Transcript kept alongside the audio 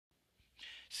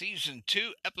Season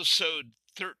 2, Episode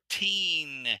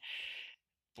 13.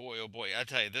 Boy, oh boy, I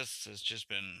tell you, this has just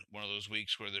been one of those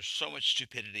weeks where there's so much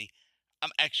stupidity. I'm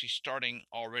actually starting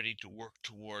already to work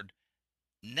toward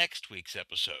next week's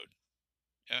episode.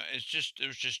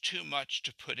 There's just too much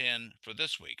to put in for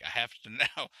this week. I have to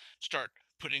now start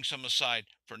putting some aside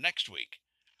for next week.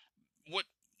 What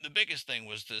the biggest thing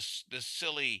was this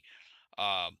silly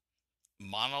uh,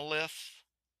 monolith.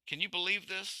 Can you believe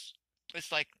this?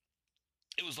 It's like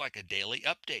It was like a daily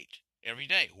update every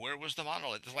day. Where was the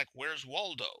monolith? It's like, where's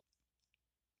Waldo?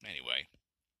 Anyway.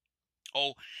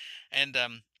 Oh, and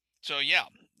so yeah,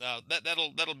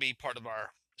 that'll be part of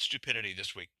our stupidity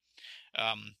this week.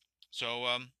 Um, so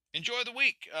enjoy the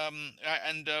week.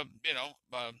 And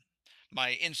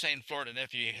my insane Florida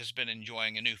nephew has been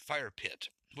enjoying a new fire pit,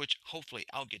 which hopefully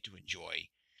I'll get to enjoy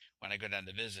when I go down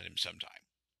to visit him sometime.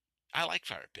 I like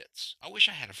fire pits. I wish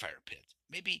I had a fire pit.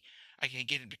 Maybe I can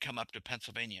get him to come up to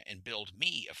Pennsylvania and build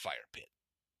me a fire pit.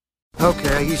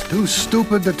 Okay, he's too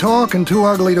stupid to talk and too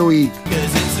ugly to eat.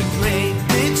 'Cause it's a great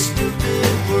big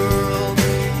stupid world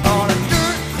on a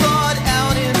dirt clod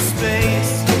out in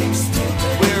space.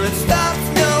 Where it stops,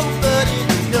 nobody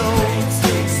knows.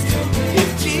 If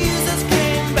Jesus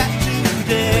came back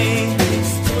today,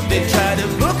 they'd try to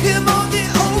book him on the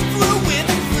Oprah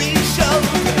Winfrey Show.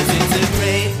 'Cause it's a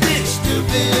great big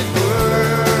stupid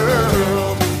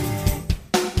world.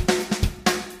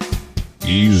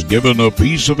 He's given a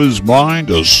piece of his mind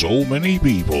to so many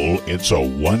people, it's a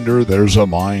wonder there's a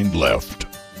mind left.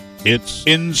 It's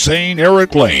Insane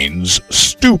Eric Lane's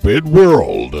Stupid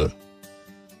World.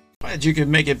 Glad you could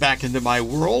make it back into my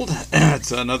world.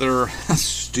 It's another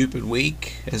stupid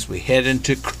week as we head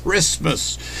into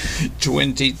Christmas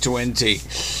 2020.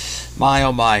 My,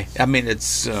 oh my. I mean,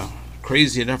 it's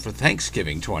crazy enough for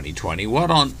Thanksgiving 2020. What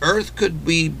on earth could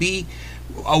we be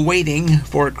awaiting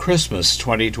for Christmas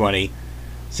 2020?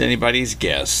 It's anybody's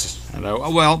guess. I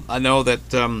know that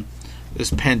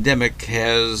this pandemic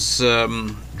has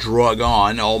drug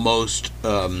on almost,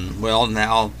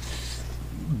 now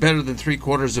better than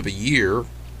 3/4 of a year.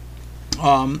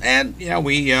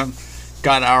 We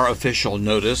got our official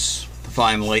notice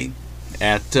finally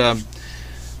at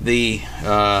the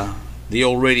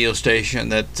old radio station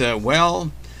that,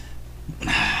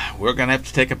 we're going to have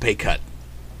to take a pay cut.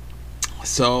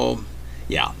 So,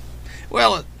 yeah.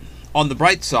 Well, on the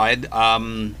bright side,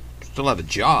 still have a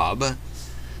job.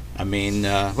 I mean,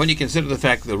 when you consider the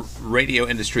fact the radio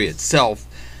industry itself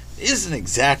isn't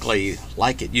exactly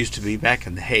like it used to be back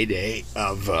in the heyday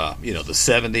of, the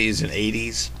 70s and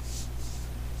 80s.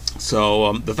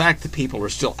 So the fact that people are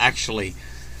still actually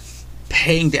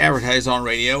paying to advertise on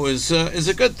radio is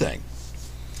a good thing.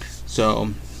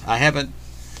 So I haven't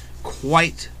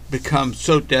quite become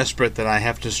so desperate that I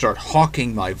have to start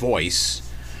hawking my voice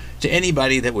to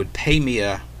anybody that would pay me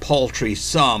a paltry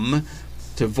sum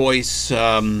to voice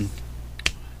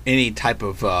any type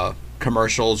of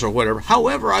commercials or whatever.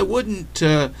 However, I wouldn't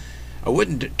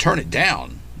turn it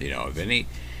down.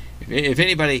 If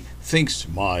anybody thinks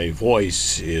my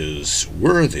voice is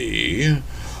worthy,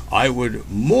 I would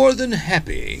more than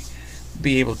happy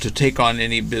be able to take on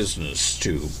any business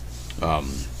to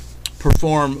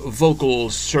perform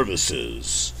vocal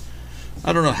services.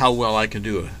 I don't know how well I can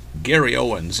do a Gary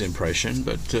Owens impression,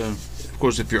 but of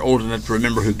course, if you're old enough to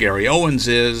remember who Gary Owens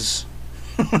is,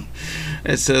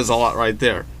 it says a lot right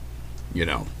there,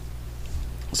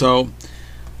 So,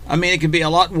 I mean, it could be a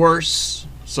lot worse,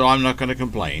 so I'm not going to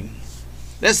complain.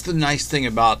 That's the nice thing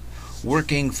about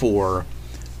working for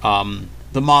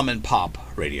the mom and pop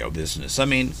radio business. I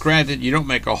mean, granted, you don't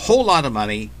make a whole lot of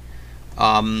money.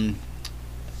 Every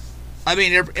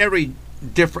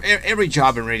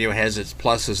job in radio has its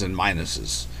pluses and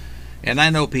minuses. And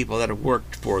I know people that have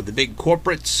worked for the big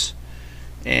corporates,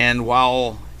 and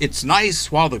while it's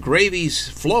nice while the gravy's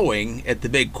flowing at the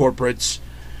big corporates,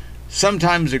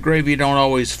 sometimes the gravy don't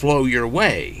always flow your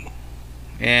way.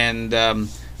 And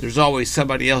there's always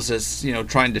somebody else that's,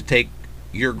 trying to take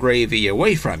your gravy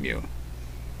away from you.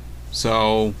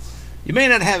 So you may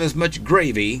not have as much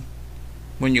gravy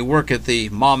when you work at the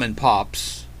mom and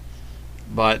pops,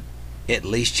 but at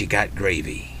least you got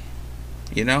gravy,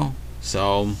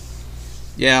 So,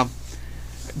 yeah,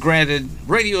 granted,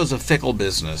 radio is a fickle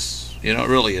business, it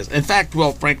really is. In fact,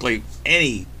 frankly,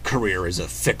 any career is a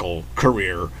fickle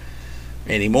career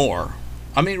anymore.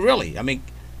 I mean, really,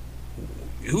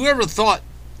 whoever thought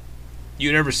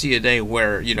you'd ever see a day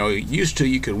where, used to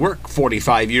you could work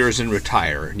 45 years and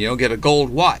retire, get a gold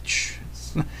watch.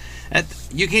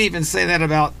 You can't even say that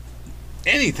about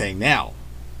anything now.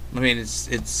 I mean,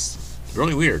 it's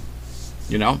really weird,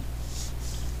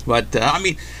 But,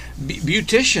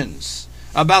 beauticians,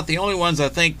 about the only ones I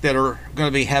think that are going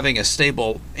to be having a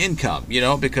stable income,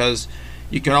 because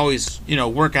you can always,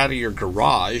 work out of your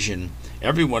garage, and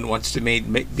everyone wants to be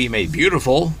made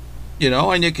beautiful,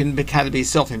 and you can kind of be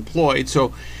self-employed.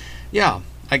 So, yeah,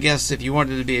 I guess if you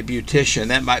wanted to be a beautician,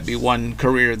 that might be one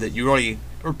career that you really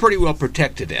are pretty well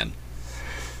protected in.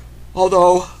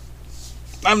 Although,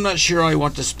 I'm not sure I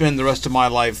want to spend the rest of my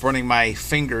life running my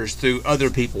fingers through other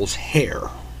people's hair.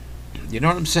 You know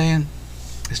what I'm saying?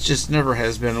 It just never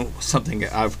has been something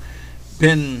I've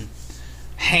been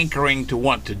hankering to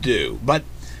want to do. But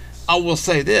I will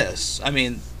say this. I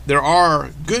mean, there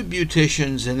are good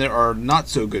beauticians and there are not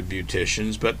so good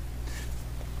beauticians, but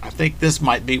I think this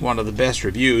might be one of the best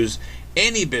reviews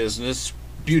any business,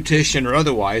 beautician or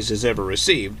otherwise, has ever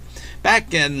received.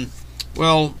 Back in,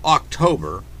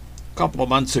 October, a couple of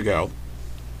months ago,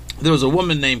 there was a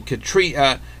woman named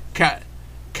Katarina,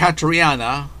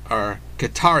 or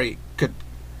Katarina,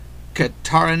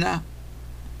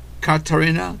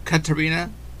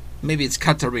 maybe it's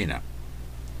Katarina.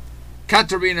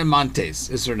 Katarina Montes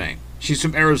is her name. She's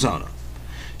from Arizona.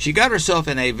 She got herself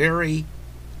in a very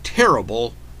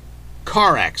terrible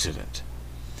car accident.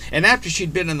 And after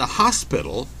she'd been in the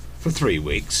hospital for 3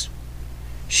 weeks,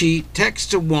 she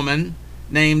texted a woman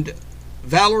named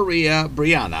Valeria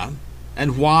Brianna.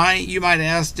 And why, you might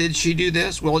ask, did she do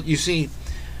this? Well, you see,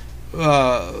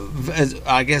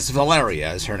 I guess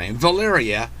Valeria is her name.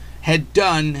 Valeria had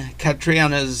done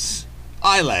Katrina's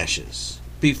eyelashes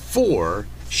before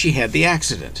she had the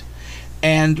accident.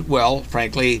 And,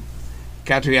 frankly,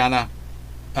 Katarina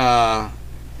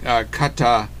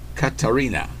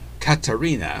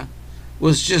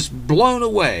was just blown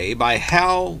away by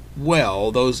how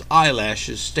well those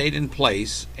eyelashes stayed in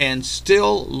place and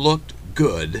still looked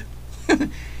good,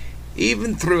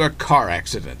 even through a car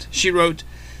accident. She wrote,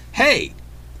 "Hey,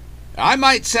 I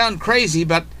might sound crazy,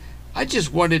 but I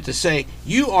just wanted to say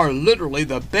you are literally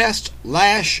the best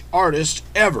lash artist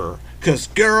ever. 'Cause,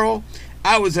 girl,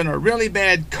 I was in a really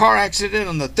bad car accident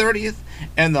on the 30th,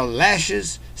 and the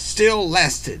lashes still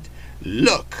lasted.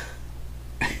 Look."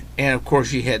 And, of course,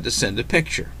 she had to send a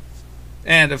picture.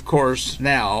 And, of course,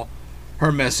 now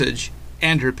her message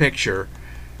and her picture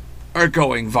are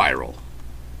going viral.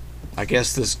 I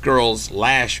guess this girl's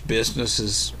lash business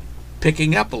is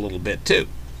picking up a little bit, too.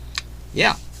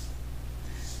 Yeah.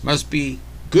 Must be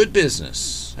good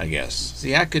business, I guess.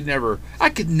 See, I could never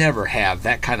have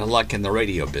that kind of luck in the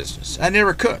radio business. I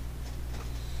never could.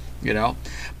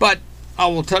 But I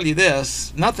will tell you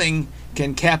this, nothing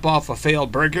can cap off a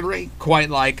failed burglary quite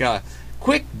like a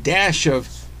quick dash of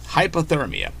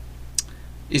hypothermia.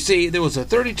 You see, there was a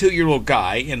 32-year-old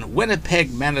guy in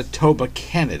Winnipeg, Manitoba,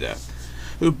 Canada,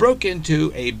 who broke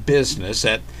into a business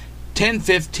at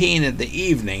 10:15 in the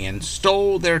evening and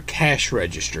stole their cash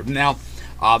register. Now,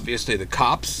 obviously, the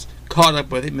cops caught up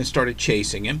with him and started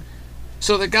chasing him.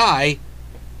 So the guy,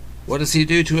 what does he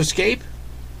do to escape?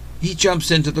 He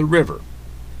jumps into the river.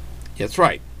 That's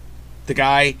right. The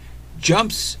guy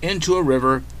jumps into a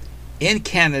river in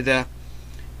Canada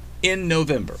in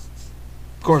November.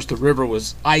 Of course, the river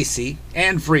was icy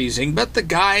and freezing, but the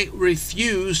guy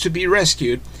refused to be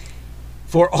rescued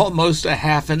for almost a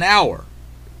half an hour.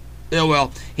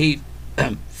 He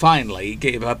finally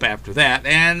gave up after that,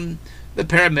 and the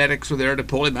paramedics were there to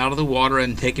pull him out of the water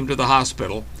and take him to the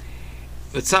hospital.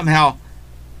 But somehow,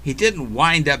 he didn't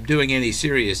wind up doing any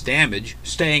serious damage,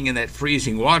 staying in that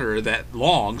freezing water that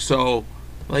long, so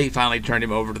he finally turned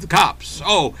him over to the cops.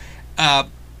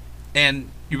 And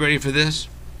you ready for this?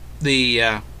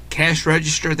 The cash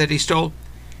register that he stole?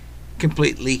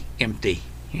 Completely empty.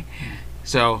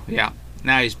 So, yeah,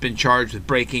 now he's been charged with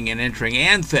breaking and entering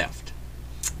and theft.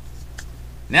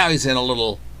 Now he's in a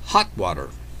little hot water.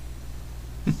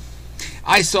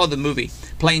 I saw the movie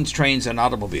Planes, Trains, and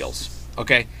Automobiles.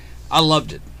 Okay? I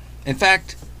loved it. In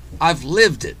fact, I've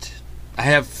lived it. I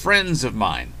have friends of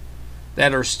mine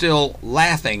that are still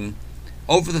laughing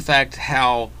over the fact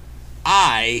how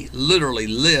I literally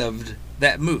lived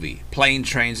that movie, Planes,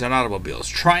 Trains, and Automobiles,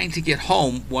 trying to get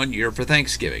home one year for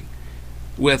Thanksgiving,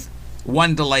 with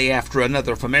one delay after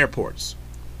another from airports.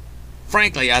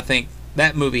 Frankly, I think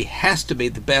that movie has to be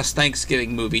the best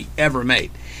Thanksgiving movie ever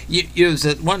made. There's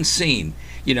that one scene,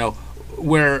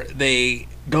 where they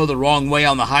go the wrong way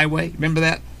on the highway. Remember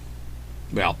that?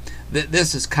 Well,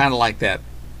 this is kind of like that,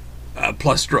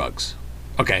 plus drugs.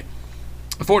 Okay.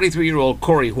 A 43-year-old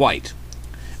Corey White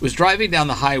was driving down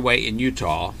the highway in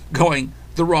Utah going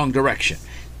the wrong direction.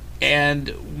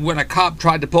 And when a cop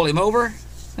tried to pull him over,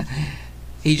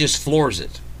 he just floors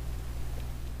it.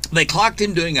 They clocked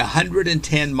him doing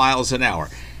 110 miles an hour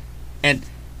and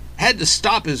had to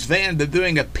stop his van by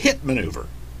doing a pit maneuver.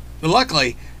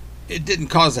 Luckily, it didn't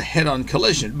cause a head-on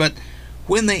collision, but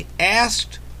when they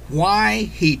asked why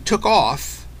he took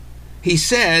off, he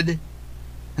said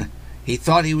he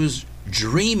thought he was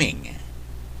dreaming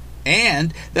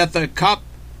and that the cop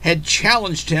had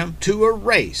challenged him to a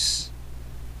race.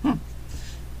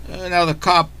 Now, the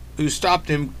cop who stopped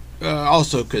him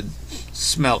also could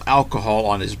smell alcohol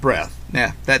on his breath.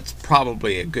 Now, that's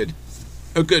probably a good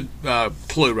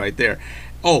clue right there.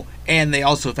 Oh, and they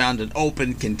also found an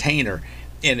open container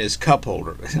in his cup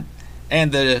holder.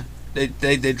 And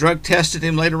they drug tested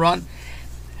him later on.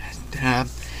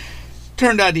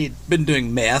 Turned out he'd been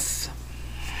doing meth.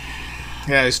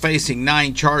 Yeah, he's facing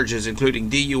 9 charges, including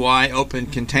DUI, open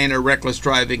container, reckless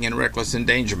driving, and reckless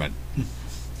endangerment.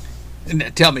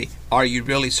 And tell me, are you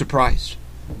really surprised?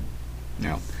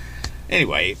 No.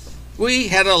 Anyway, we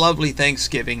had a lovely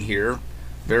Thanksgiving here.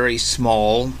 Very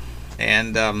small.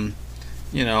 And,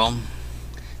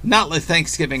 not like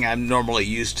Thanksgiving I'm normally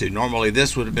used to. Normally,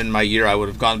 this would have been my year. I would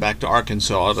have gone back to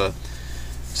Arkansas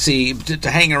to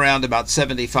hang around about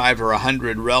 75 or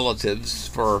 100 relatives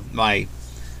for my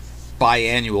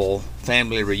biannual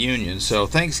family reunion. So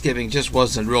Thanksgiving just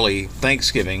wasn't really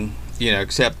Thanksgiving,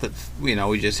 except that,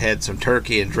 we just had some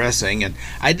turkey and dressing. And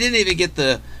I didn't even get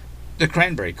the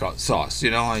cranberry sauce.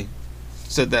 I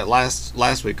said that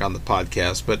last week on the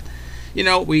podcast. But,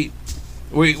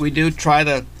 we do try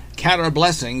to count our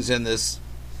blessings in this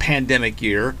pandemic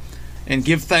year and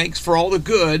give thanks for all the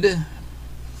good,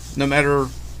 no matter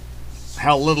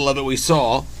how little of it we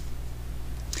saw.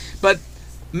 But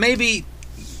maybe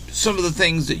some of the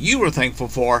things that you were thankful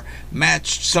for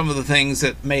matched some of the things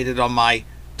that made it on my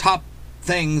top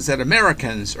things that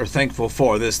Americans are thankful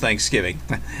for this Thanksgiving.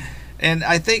 And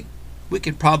I think we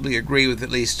can probably agree with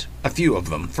at least a few of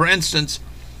them. For instance,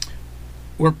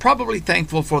 we're probably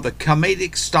thankful for the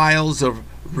comedic styles of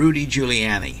Rudy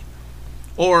Giuliani.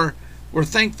 Or we're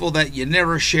thankful that you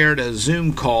never shared a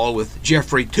Zoom call with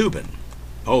Jeffrey Toobin.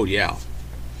 Oh, yeah.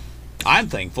 I'm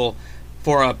thankful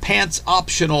for a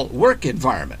pants-optional work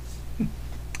environment.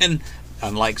 And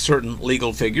unlike certain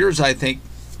legal figures, I think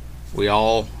we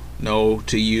all know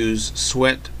to use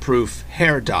sweat-proof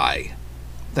hair dye.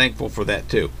 Thankful for that,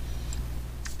 too.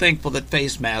 Thankful that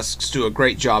face masks do a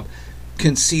great job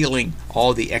concealing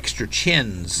all the extra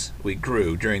chins we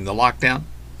grew during the lockdown.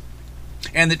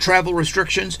 And that travel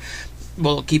restrictions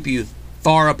will keep you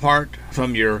far apart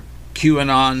from your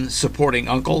QAnon-supporting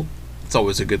uncle. It's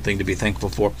always a good thing to be thankful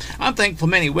for. I'm thankful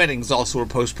many weddings also were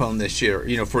postponed this year,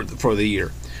 for the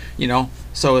year,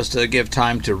 so as to give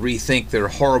time to rethink their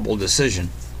horrible decision.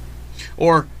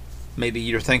 Or maybe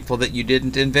you're thankful that you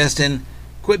didn't invest in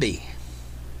Quibi.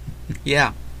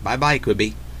 Yeah, bye-bye,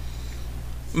 Quibi.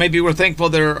 Maybe we're thankful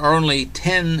there are only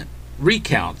 10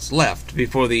 recounts left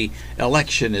before the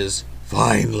election is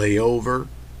finally over.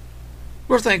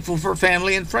 We're thankful for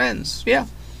family and friends, yeah.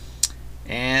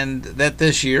 And that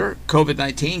this year,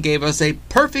 COVID-19 gave us a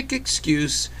perfect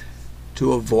excuse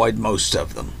to avoid most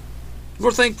of them.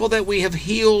 We're thankful that we have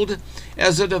healed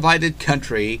as a divided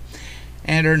country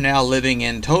and are now living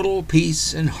in total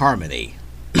peace and harmony.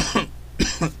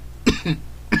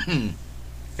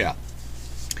 Yeah.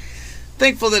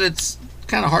 Thankful that it's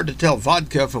kind of hard to tell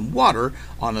vodka from water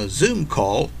on a Zoom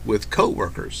call with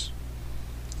coworkers.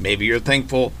 Maybe you're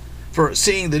thankful for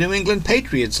seeing the New England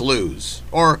Patriots lose,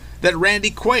 or that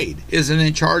Randy Quaid isn't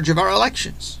in charge of our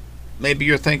elections. Maybe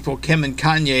you're thankful Kim and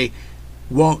Kanye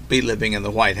won't be living in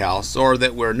the White House, or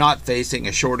that we're not facing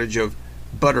a shortage of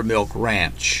buttermilk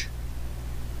ranch.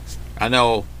 I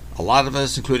know a lot of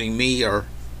us, including me, are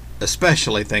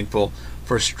especially thankful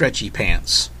for stretchy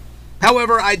pants.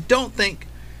 However, I don't think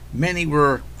many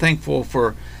were thankful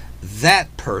for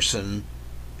that person,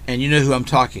 and you know who I'm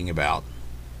talking about,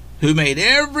 who made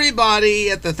everybody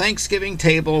at the Thanksgiving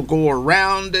table go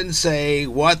around and say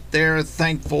what they're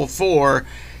thankful for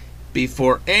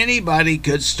before anybody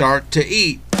could start to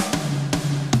eat.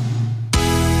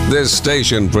 This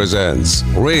station presents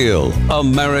Real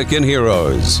American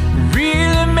Heroes.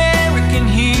 Real American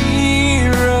hero.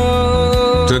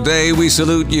 Today we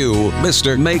salute you,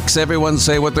 Mr. Makes Everyone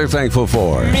Say What They're Thankful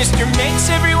For. Mr. Makes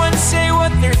everyone say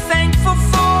what they're thankful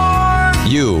for.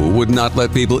 You would not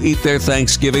let people eat their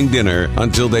Thanksgiving dinner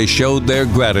until they showed their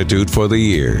gratitude for the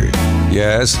year.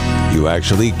 Yes, you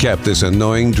actually kept this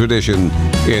annoying tradition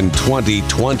in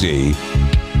 2020.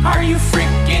 Are you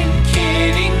freaking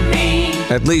kidding me?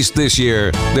 At least this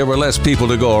year, there were less people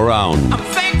to go around. I'm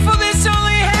thankful this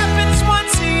only happens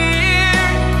once a year,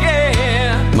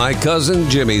 yeah. My cousin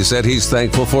Jimmy said he's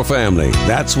thankful for family.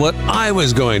 That's what I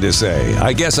was going to say.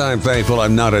 I guess I'm thankful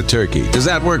I'm not a turkey. Does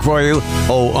that work for you?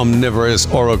 Oh, omnivorous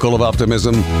oracle of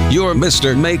optimism. Your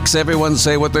Mr. makes everyone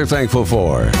say what they're thankful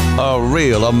for. A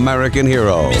real American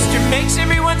hero. Mr. makes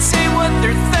everyone say what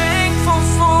they're thankful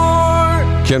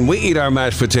for. Can we eat our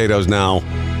mashed potatoes now?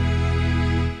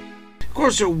 Of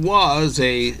course, there was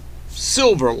a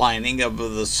silver lining of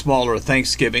the smaller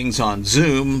Thanksgivings on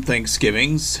Zoom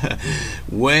Thanksgivings.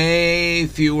 Way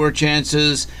fewer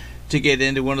chances to get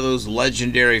into one of those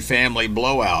legendary family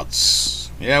blowouts.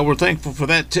 Yeah, we're thankful for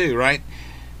that too, right?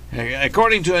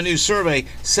 According to a new survey,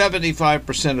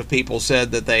 75% of people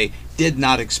said that they did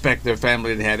not expect their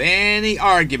family to have any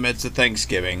arguments at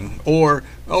Thanksgiving or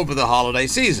over the holiday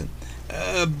season.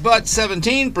 But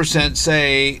 17%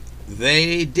 say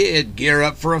they did gear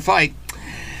up for a fight.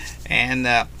 And,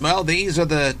 well, these are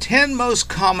the 10 most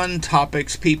common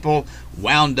topics people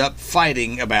wound up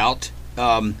fighting about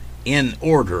in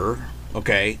order,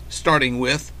 okay? Starting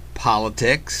with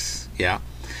politics, yeah.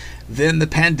 Then the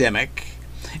pandemic.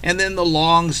 And then the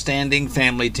long-standing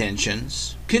family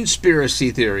tensions,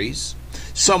 conspiracy theories,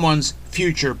 someone's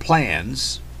future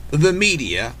plans, the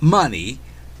media, money,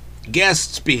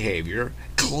 guests' behavior,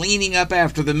 cleaning up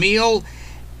after the meal,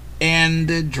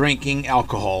 and drinking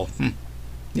alcohol.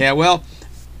 Yeah, well,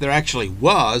 there actually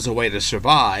was a way to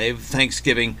survive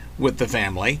Thanksgiving with the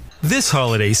family. This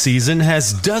holiday season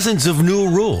has dozens of new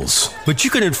rules, but you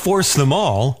can enforce them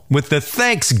all with the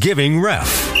Thanksgiving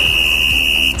Ref.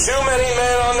 Too many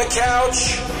men on the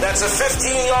couch. That's a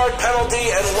 15-yard penalty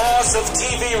and loss of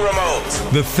TV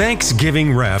remote. The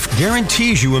Thanksgiving Ref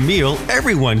guarantees you a meal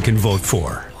everyone can vote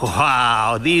for.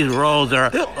 Wow, these rolls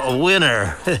are a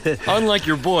winner. Unlike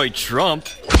your boy Trump.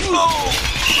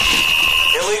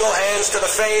 Illegal hands to the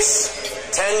face,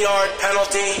 10-yard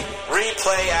penalty,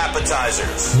 replay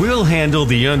appetizers. We'll handle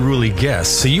the unruly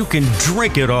guests so you can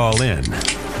drink it all in.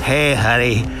 Hey,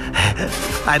 honey,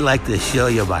 I'd like to show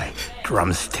you my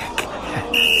drumstick.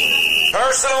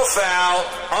 Personal foul,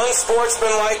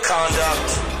 unsportsmanlike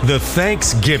conduct. The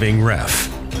Thanksgiving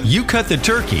Ref. You cut the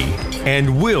turkey,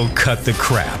 and we'll cut the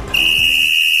crap.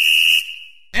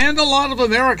 And a lot of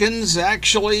Americans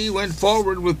actually went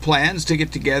forward with plans to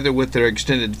get together with their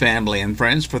extended family and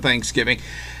friends for Thanksgiving,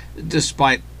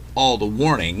 despite all the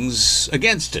warnings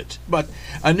against it. But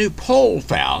a new poll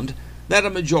found that a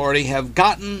majority have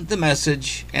gotten the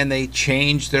message and they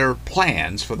changed their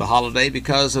plans for the holiday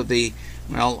because of the,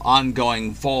 well,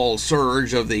 ongoing fall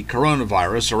surge of the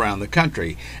coronavirus around the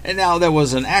country. And now there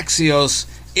was an Axios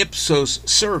Ipsos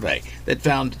survey that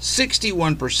found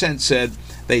 61% said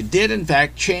they did in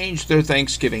fact change their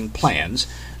Thanksgiving plans.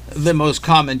 The most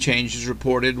common changes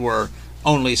reported were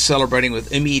only celebrating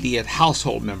with immediate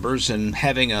household members and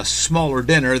having a smaller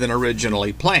dinner than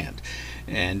originally planned.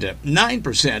 And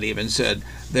 9% even said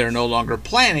they're no longer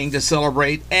planning to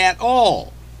celebrate at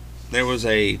all. There was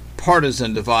a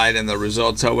partisan divide in the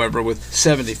results, however, with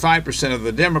 75% of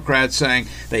the Democrats saying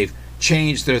they've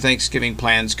changed their Thanksgiving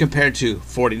plans compared to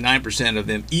 49% of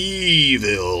them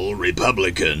evil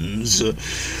Republicans.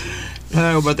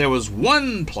 But there was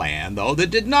one plan, though, that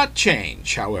did not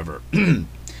change, however.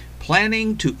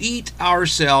 Planning to eat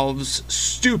ourselves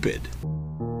stupid.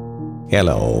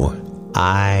 Hello,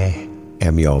 I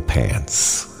am your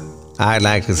pants. I'd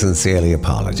like to sincerely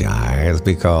apologize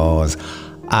because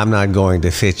I'm not going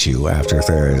to fit you after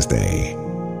Thursday.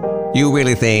 You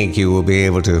really think you will be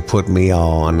able to put me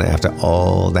on after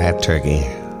all that turkey?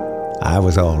 I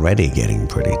was already getting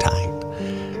pretty tight.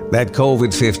 That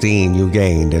COVID-15 you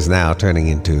gained is now turning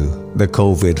into the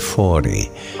COVID-40.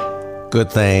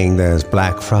 Good thing there's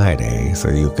Black Friday so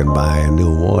you can buy a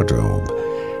new wardrobe.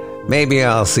 Maybe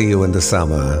I'll see you in the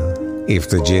summer if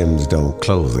the gyms don't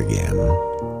close again.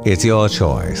 It's your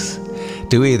choice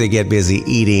to either get busy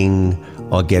eating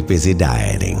or get busy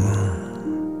dieting.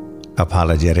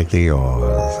 Apologetically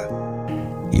yours,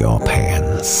 your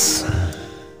pants.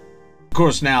 Of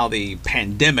course, now the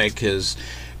pandemic has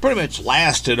pretty much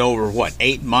lasted over,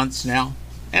 8 months now?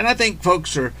 And I think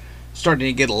folks are starting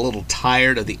to get a little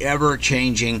tired of the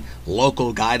ever-changing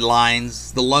local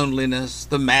guidelines, the loneliness,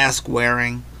 the mask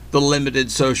wearing, the limited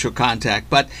social contact.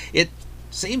 But it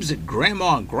seems that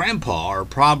Grandma and Grandpa are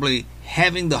probably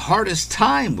having the hardest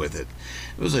time with it.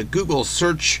 It was a Google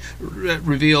search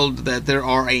revealed that there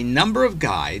are a number of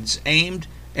guides aimed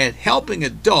at helping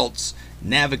adults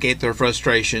navigate their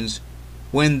frustrations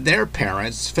when their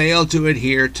parents fail to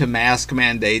adhere to mask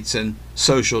mandates and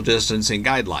social distancing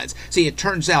guidelines. See, it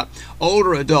turns out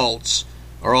older adults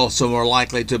are also more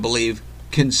likely to believe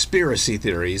conspiracy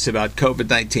theories about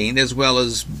COVID-19, as well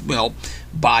as, well,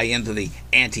 buy into the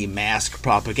anti-mask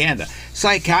propaganda.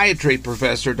 Psychiatry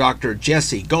professor Dr.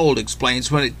 Jesse Gold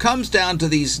explains when it comes down to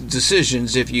these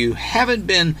decisions, if you haven't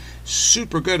been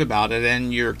super good about it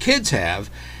and your kids have,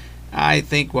 I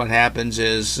think what happens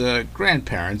is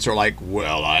grandparents are like,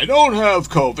 well, I don't have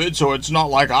COVID, so it's not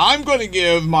like I'm going to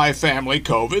give my family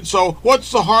COVID, so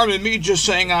what's the harm in me just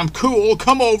saying I'm cool?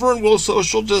 Come over and we'll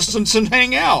social distance and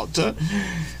hang out.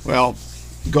 Well,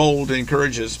 Gold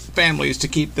encourages families to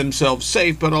keep themselves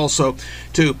safe, but also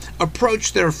to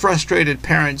approach their frustrated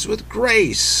parents with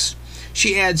grace.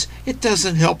 She adds, it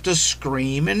doesn't help to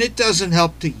scream, and it doesn't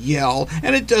help to yell,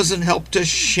 and it doesn't help to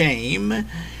shame.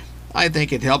 I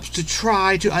think it helps to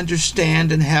try to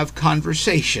understand and have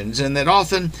conversations, and that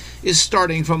often is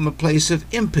starting from a place of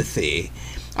empathy.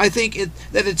 I think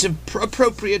that it's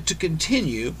appropriate to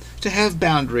continue to have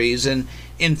boundaries and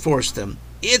enforce them.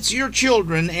 It's your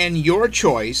children and your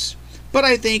choice, but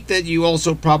I think that you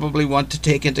also probably want to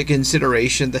take into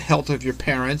consideration the health of your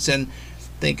parents and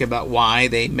think about why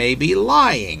they may be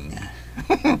lying.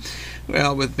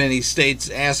 Well, with many states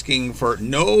asking for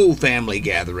no family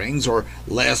gatherings or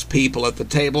less people at the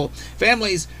table,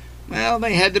 families, well,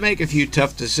 they had to make a few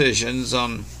tough decisions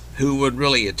on who would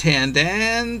really attend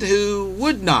and who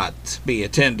would not be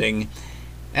attending.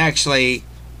 Actually,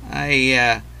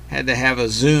 I had to have a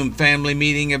Zoom family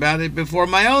meeting about it before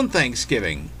my own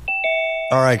Thanksgiving.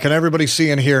 All right, can everybody see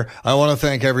in here? I want to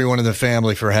thank everyone in the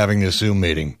family for having this Zoom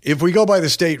meeting. If we go by the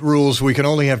state rules, we can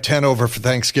only have 10 over for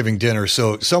Thanksgiving dinner,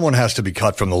 so someone has to be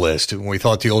cut from the list. And we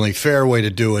thought the only fair way to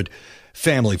do it,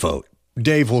 family vote.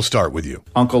 Dave, we'll start with you.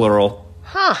 Uncle Earl.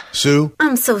 Huh. Sue?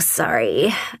 I'm so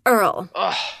sorry. Earl.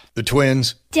 Ugh. The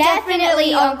twins?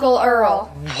 Definitely Uncle Earl.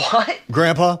 What?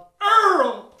 Grandpa?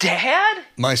 Earl! Dad?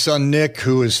 My son Nick,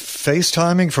 who is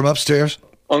FaceTiming from upstairs?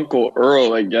 Uncle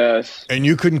Earl, I guess. And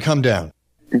you couldn't come down?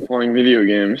 I'm playing video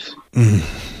games.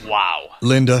 Wow.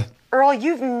 Linda? Earl,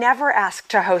 you've never asked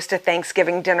to host a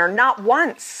Thanksgiving dinner, not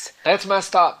once. That's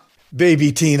messed up.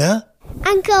 Baby Tina?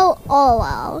 Uncle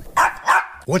Earl.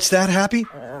 What's that, Happy?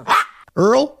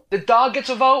 Earl? The dog gets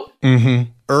a vote?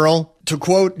 Mm-hmm. Earl, to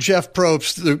quote Jeff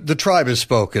Probst, the tribe has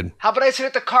spoken. How about I sit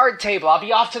at the card table? I'll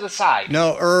be off to the side.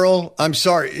 No, Earl, I'm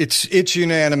sorry. It's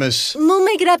unanimous. We'll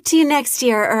make it up to you next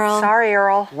year, Earl. Sorry,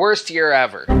 Earl. Worst year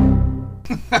ever.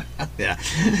 Yeah.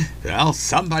 Well,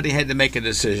 somebody had to make a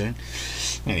decision.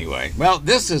 Anyway, well,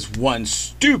 this is one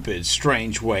stupid,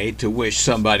 strange way to wish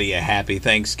somebody a happy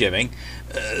Thanksgiving.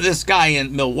 This guy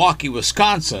in Milwaukee,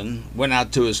 Wisconsin, went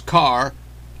out to his car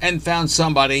and found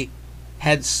somebody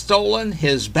had stolen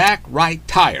his back right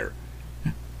tire.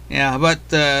 Yeah, but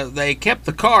they kept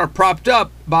the car propped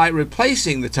up by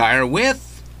replacing the tire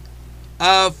with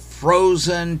a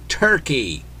frozen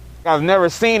turkey. I've never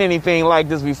seen anything like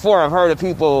this before. I've heard of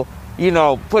people,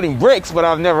 putting bricks, but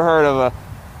I've never heard of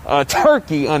a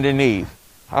turkey underneath.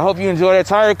 I hope you enjoy that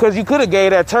tire, because you could have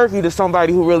gave that turkey to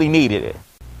somebody who really needed it.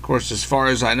 Of course, as far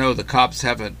as I know, the cops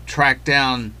haven't tracked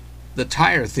down the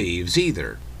tire thieves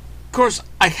either. Of course,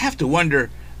 I have to wonder,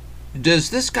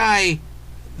 does this guy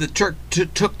that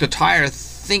took the tire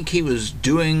think he was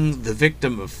doing the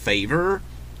victim a favor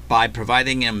by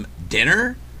providing him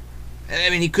dinner? I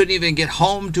mean, he couldn't even get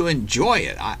home to enjoy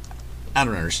it. I don't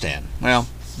understand. Well,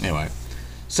 anyway,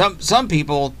 some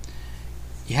people,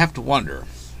 you have to wonder.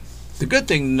 The good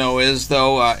thing to know is,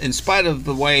 though, in spite of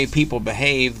the way people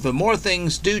behave, the more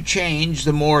things do change,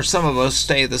 the more some of us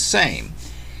stay the same.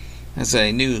 There's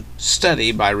a new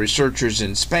study by researchers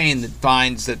in Spain that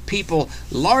finds that people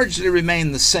largely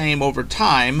remain the same over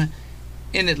time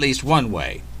in at least one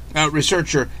way.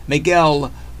 Researcher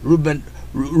Miguel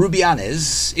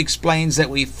Rubianes explains that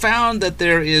we found that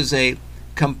there is a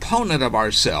component of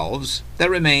ourselves that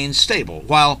remains stable,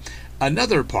 while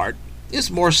another part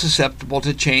is more susceptible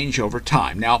to change over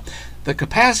time. Now, the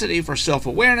capacity for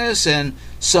self-awareness and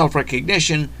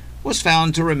self-recognition was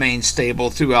found to remain stable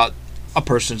throughout a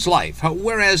person's life,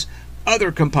 whereas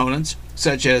other components,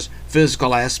 such as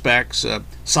physical aspects,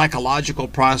 psychological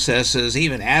processes,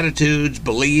 even attitudes,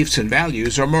 beliefs, and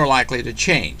values, are more likely to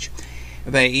change.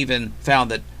 They even found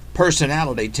that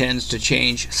personality tends to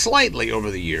change slightly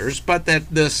over the years, but that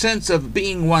the sense of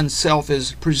being oneself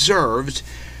is preserved,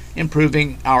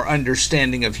 improving our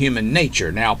understanding of human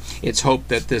nature. Now, it's hoped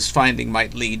that this finding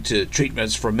might lead to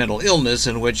treatments for mental illness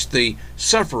in which the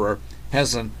sufferer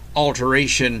has an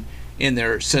alteration in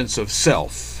their sense of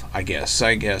self, I guess.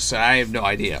 I have no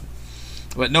idea.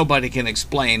 But nobody can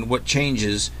explain what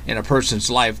changes in a person's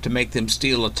life to make them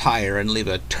steal a tire and leave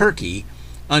a turkey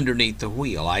underneath the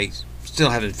wheel. I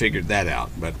still haven't figured that out,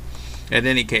 but in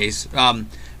any case.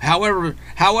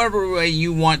 However way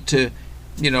you want to,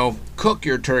 cook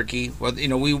your turkey. Well,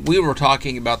 we were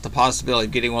talking about the possibility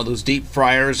of getting one of those deep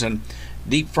fryers and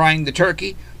deep frying the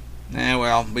turkey.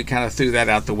 Well, we kind of threw that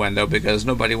out the window because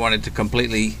nobody wanted to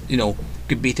completely,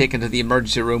 could be taken to the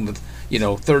emergency room with,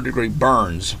 third-degree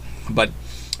burns. But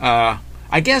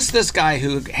I guess this guy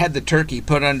who had the turkey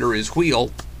put under his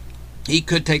wheel, he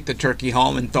could take the turkey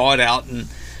home and thaw it out and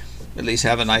at least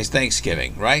have a nice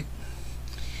Thanksgiving, right?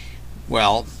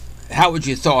 Well, how would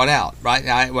you thaw it out,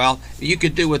 right? Well, you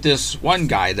could do what this one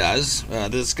guy does.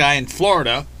 This guy in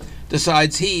Florida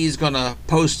decides he's going to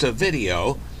post a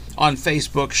video on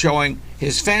Facebook showing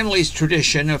his family's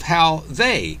tradition of how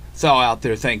they thaw out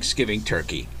their Thanksgiving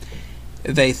turkey.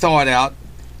 They thaw it out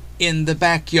in the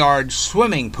backyard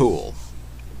swimming pool.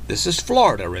 This is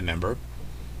Florida, remember?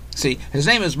 See, his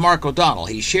name is Mark O'Donnell.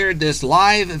 He shared this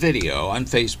live video on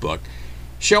Facebook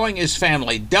showing his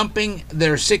family dumping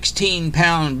their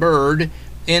 16-pound bird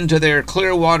into their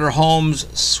Clearwater Homes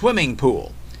swimming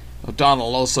pool.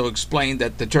 O'Donnell also explained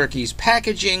that the turkey's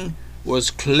packaging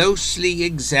was closely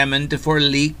examined for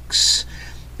leaks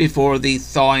before the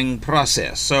thawing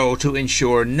process, so to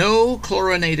ensure no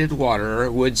chlorinated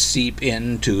water would seep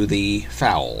into the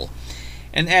fowl,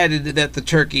 and added that the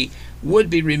turkey would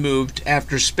be removed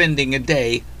after spending a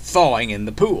day thawing in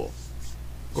the pool.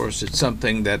 Of course, it's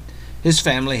something that his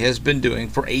family has been doing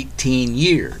for 18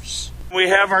 years. We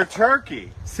have our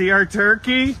turkey. See our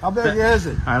turkey? How big is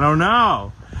it? I don't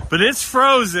know. But it's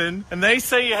frozen, and they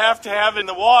say you have to have it in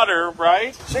the water,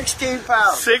 right? 16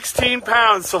 pounds. 16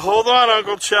 pounds. So hold on,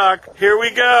 Uncle Chuck. Here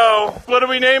we go. What are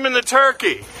we naming the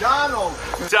turkey? Donald.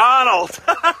 Donald.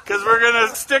 Because we're going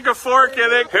to stick a fork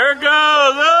in it. Here it goes.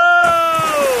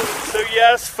 Oh! So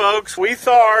yes, folks, we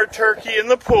thaw our turkey in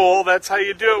the pool. That's how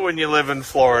you do it when you live in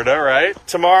Florida, right?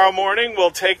 Tomorrow morning,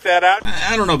 we'll take that out.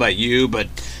 I don't know about you, but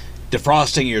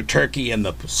defrosting your turkey in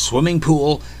the swimming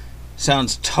pool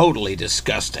sounds totally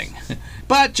disgusting.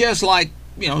 But just like,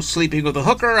 sleeping with a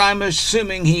hooker, I'm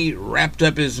assuming he wrapped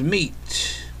up his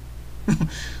meat.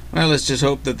 Well, let's just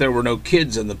hope that there were no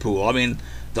kids in the pool. I mean,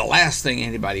 the last thing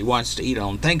anybody wants to eat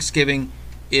on Thanksgiving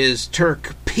is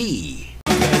turk pea.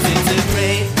 'Cause it's a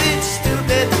great big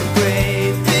stupid,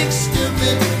 great big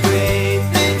stupid, great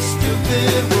big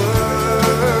stupid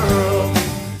world.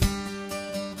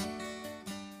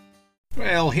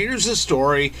 Well, here's a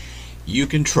story you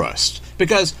can trust,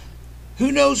 because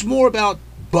who knows more about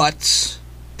butts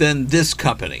than this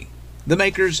company, the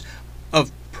makers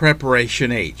of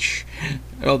Preparation H?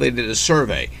 Well, they did a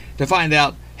survey to find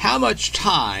out how much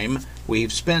time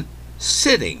we've spent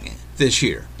sitting this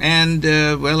year, and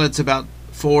it's about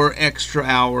 4 extra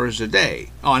hours a day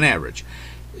on average.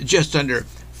 Just under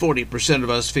 40% of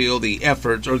us feel the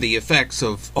efforts or the effects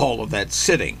of all of that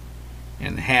sitting,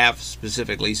 and half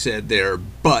specifically said their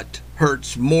butt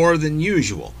hurts more than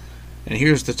usual. And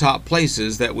here's the top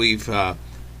places that we've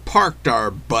parked our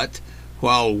butt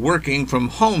while working from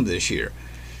home this year.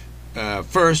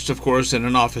 First, of course, in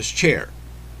an office chair.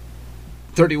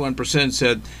 31%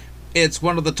 said it's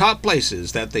one of the top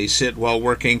places that they sit while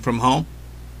working from home.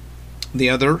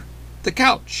 The other, the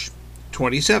couch,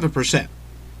 27%.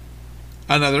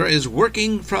 Another is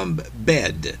working from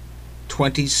bed.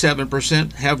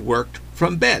 27% have worked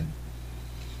from bed.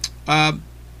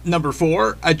 Number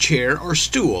 4, a chair or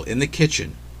stool in the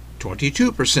kitchen.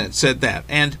 22% said that.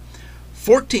 And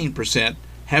 14%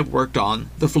 have worked on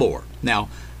the floor. Now,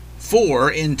 4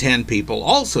 in 10 people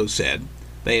also said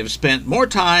they have spent more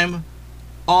time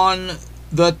on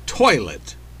the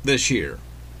toilet this year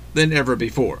than ever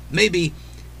before. Maybe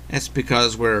that's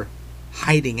because we're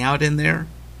hiding out in there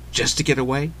just to get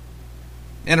away.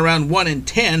 And around 1 in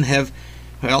 10 have,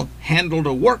 handled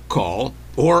a work call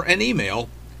or an email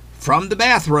from the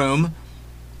bathroom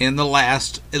in the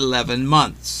last 11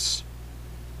 months.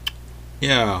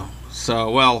 Yeah,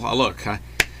 so, look, I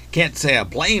can't say I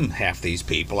blame half these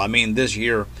people. I mean, this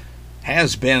year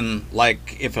has been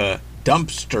like if a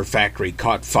dumpster factory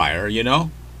caught fire,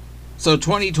 So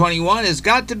 2021 has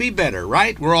got to be better,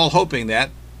 right? We're all hoping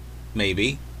that.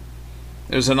 Maybe.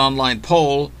 There's an online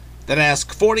poll that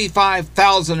asked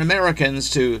 45,000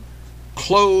 Americans to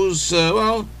close,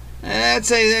 I'd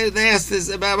say they asked this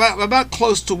about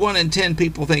close to 1 in 10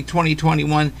 people think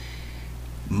 2021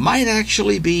 might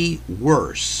actually be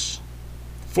worse.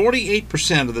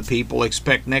 48% of the people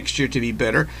expect next year to be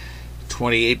better.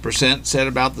 28% said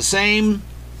about the same,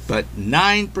 but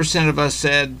 9% of us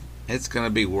said it's going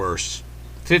to be worse.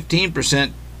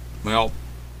 15%,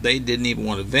 they didn't even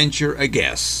want to venture a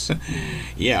guess.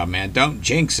 Yeah, man, don't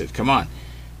jinx it. Come on.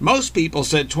 Most people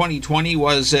said 2020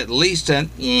 was at least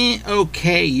an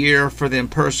okay year for them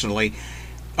personally.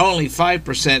 Only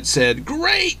 5% said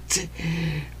great,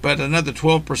 but another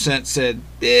 12% said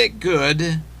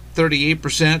good,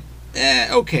 38%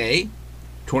 okay,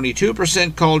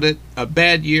 22% called it a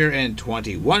bad year, and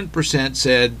 21%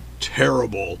 said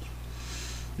terrible.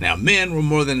 Now, men were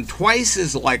more than twice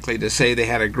as likely to say they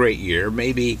had a great year,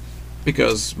 maybe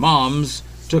because moms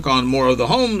took on more of the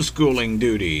homeschooling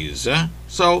duties.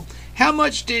 So, how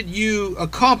much did you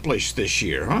accomplish this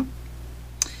year,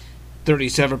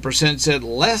 37% said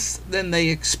less than they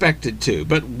expected to,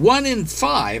 but 1 in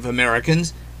 5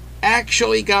 Americans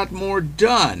actually got more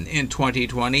done in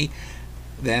 2020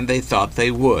 than they thought they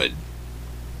would.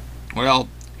 Well,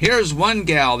 here's one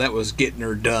gal that was getting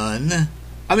her done.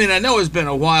 I mean, I know it's been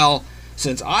a while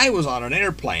since I was on an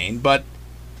airplane, but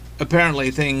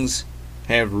apparently things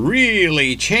have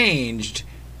really changed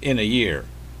in a year.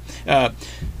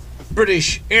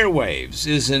 British Airways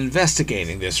is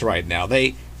investigating this right now.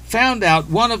 They found out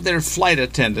one of their flight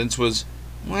attendants was,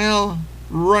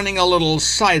 running a little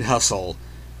side hustle,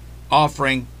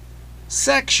 offering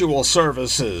sexual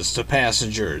services to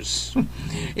passengers.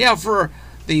 Yeah, for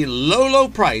the low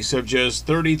price of just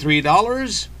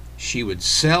 $33, she would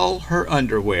sell her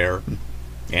underwear,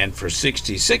 and for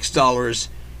 $66,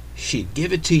 she'd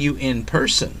give it to you in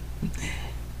person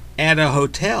at a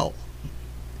hotel.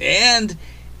 And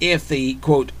if the,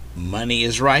 quote, money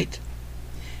is right,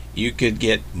 you could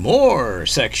get more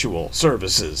sexual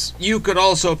services. You could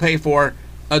also pay for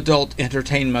adult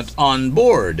entertainment on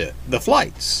board the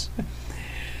flights.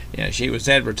 Yeah, she was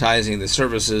advertising the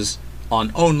services on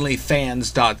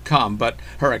OnlyFans.com, but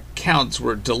her accounts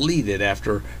were deleted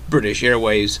after British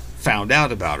Airways found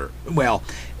out about her. Well,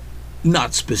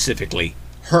 not specifically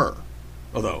her,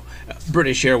 although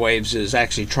British Airways is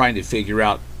actually trying to figure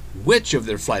out which of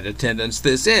their flight attendants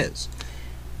this is.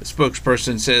 The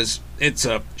spokesperson says it's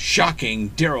a shocking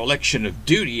dereliction of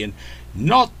duty and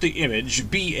not the image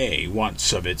BA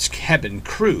wants of its cabin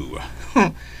crew.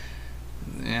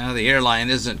 Yeah, the airline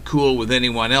isn't cool with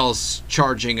anyone else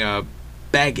charging a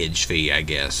baggage fee, I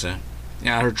guess.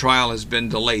 Yeah, her trial has been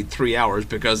delayed 3 hours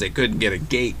because they couldn't get a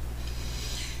gate.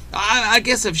 I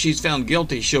guess if she's found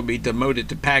guilty, she'll be demoted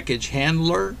to package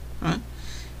handler.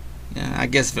 Yeah, I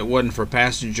guess if it wasn't for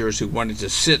passengers who wanted to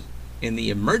sit in the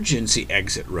emergency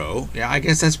exit row, yeah, I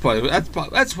guess that's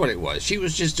what it was. She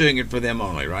was just doing it for them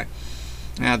only, right?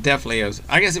 Now, definitely,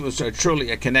 I guess it was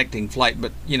truly a connecting flight,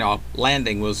 but,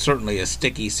 landing was certainly a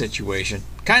sticky situation.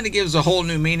 Kind of gives a whole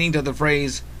new meaning to the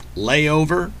phrase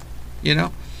layover,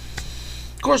 Of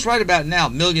course, right about now,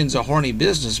 millions of horny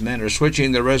businessmen are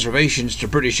switching their reservations to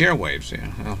British Airways.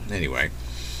 Yeah, well, anyway.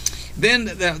 Then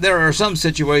there are some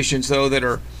situations, though, that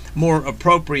are more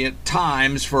appropriate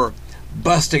times for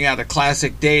busting out a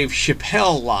classic Dave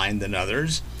Chappelle line than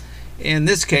others. In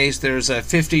this case, there's a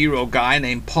 50-year-old guy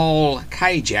named Paul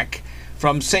Kajak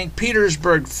from St.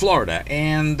 Petersburg, Florida,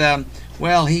 and,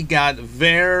 he got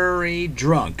very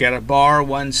drunk at a bar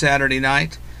one Saturday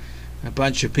night. A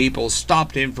bunch of people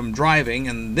stopped him from driving,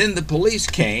 and then the police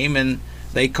came, and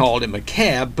they called him a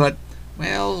cab, but,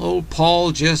 old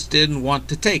Paul just didn't want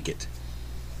to take it.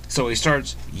 So he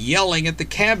starts yelling at the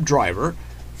cab driver,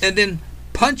 and then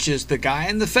punches the guy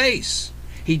in the face.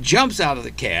 He jumps out of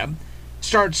the cab,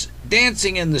 starts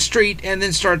dancing in the street, and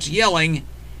then starts yelling,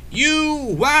 "You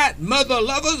white mother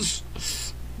lovers!"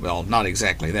 Well, not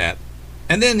exactly that.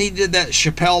 And then he did that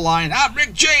Chappelle line, "I'm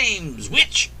Rick James,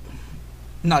 witch!"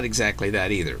 Not exactly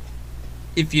that either,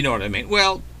 if you know what I mean.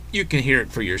 Well, you can hear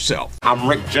it for yourself. I'm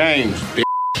Rick James, bitch.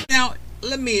 Now,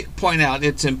 let me point out,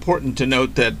 it's important to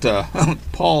note that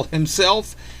Paul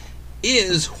himself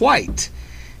is white.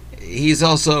 He's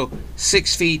also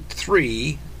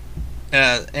 6'3"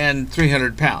 and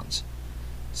 300 pounds.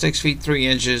 6 feet 3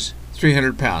 inches,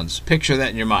 300 pounds. Picture that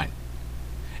in your mind.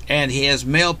 And he has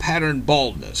male pattern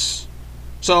baldness.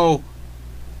 So,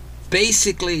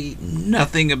 basically,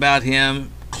 nothing about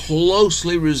him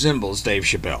closely resembles Dave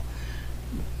Chappelle.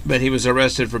 But he was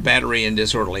arrested for battery and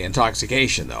disorderly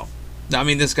intoxication, though. I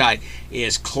mean, this guy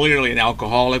is clearly an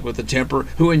alcoholic with a temper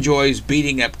who enjoys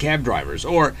beating up cab drivers,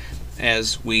 or,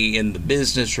 as we in the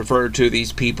business refer to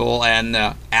these people, and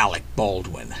Alec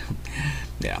Baldwin.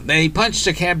 Yeah, they punched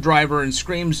a cab driver and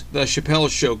screams the Chappelle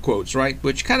Show quotes, right?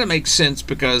 Which kind of makes sense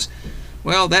because,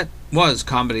 that was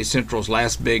Comedy Central's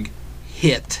last big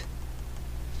hit.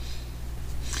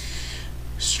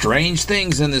 Strange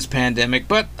things in this pandemic,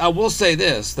 but I will say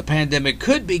this, the pandemic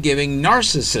could be giving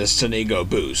narcissists an ego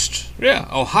boost. Yeah,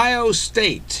 Ohio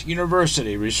State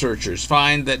University researchers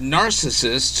find that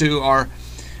narcissists who are,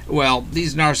 Well,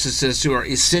 these narcissists who are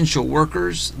essential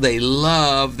workers, they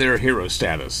love their hero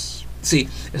status. See,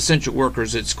 essential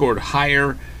workers that scored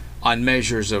higher on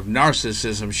measures of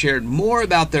narcissism shared more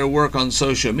about their work on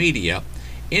social media,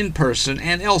 in person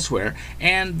and elsewhere,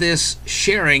 and this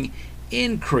sharing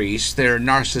increased their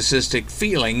narcissistic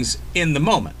feelings in the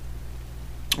moment.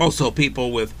 Also,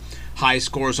 people with high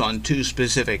scores on two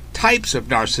specific types of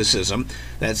narcissism,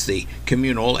 that's the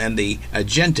communal and the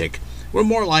agentic, were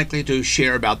more likely to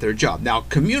share about their job. Now,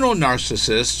 communal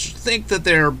narcissists think that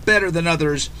they're better than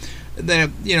others, that,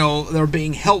 they're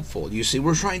being helpful. You see,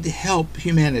 we're trying to help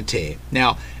humanity.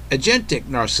 Now, agentic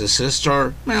narcissists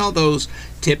are, those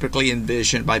typically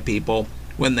envisioned by people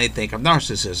when they think of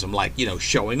narcissism, like,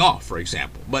 showing off, for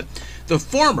example. But the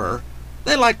former,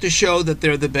 they like to show that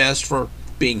they're the best for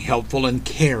being helpful and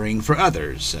caring for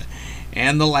others.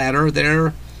 And the latter,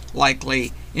 they're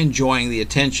likely enjoying the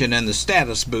attention and the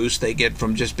status boost they get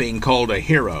from just being called a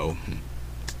hero.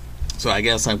 So I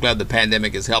guess I'm glad the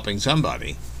pandemic is helping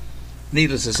somebody.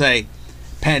 Needless to say,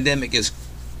 pandemic is,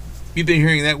 you've been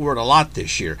hearing that word a lot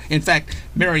this year. In fact,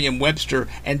 Merriam-Webster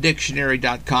and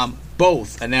Dictionary.com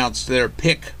both announced their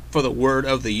pick for the word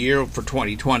of the year for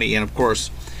 2020, and of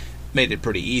course made it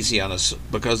pretty easy on us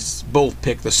because both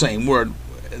picked the same word.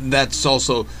 That's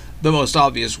also the most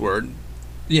obvious word,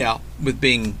 with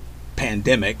being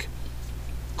pandemic.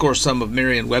 Of course, some of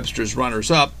Merriam-Webster's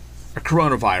runners-up are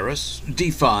coronavirus,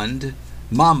 defund,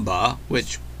 Mamba,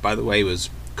 which, by the way, was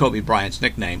Kobe Bryant's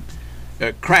nickname,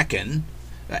 Kraken,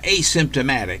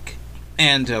 asymptomatic,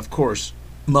 and, of course,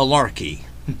 malarkey.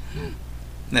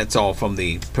 That's all from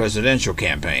the presidential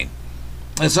campaign.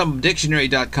 And some of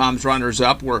Dictionary.com's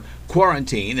runners-up were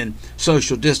quarantine and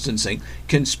social distancing,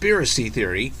 conspiracy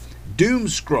theory, doom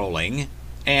scrolling,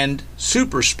 and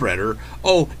super spreader.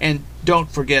 Oh, and don't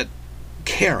forget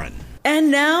Karen. And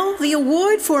now, the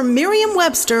award for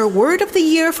Merriam-Webster Word of the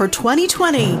Year for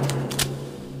 2020.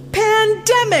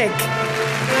 Pandemic!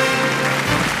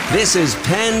 This is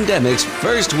Pandemic's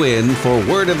first win for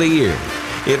Word of the Year.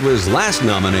 It was last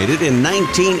nominated in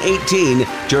 1918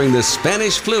 during the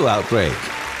Spanish flu outbreak.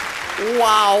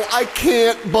 Wow, I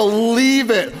can't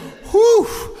believe it. Whew.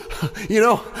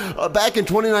 Back in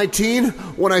 2019,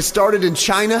 when I started in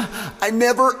China, I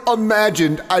never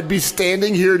imagined I'd be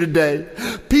standing here today.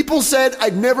 People said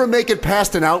I'd never make it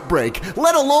past an outbreak,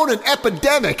 let alone an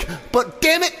epidemic. But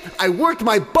damn it, I worked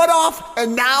my butt off,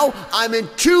 and now I'm in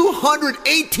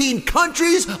 218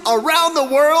 countries around the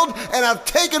world, and I've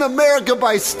taken America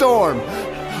by storm.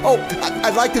 Oh,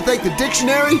 I'd like to thank the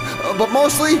dictionary, but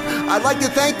mostly I'd like to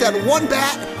thank that one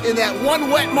bat in that one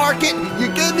wet market.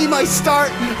 You gave me my start.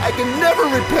 I can never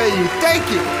repay you. Thank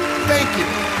you. Thank you.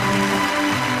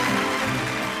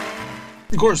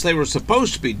 Of course, they were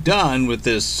supposed to be done with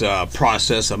this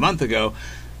process a month ago,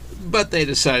 but they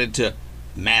decided to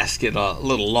mask it a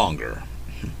little longer.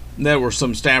 There were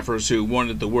some staffers who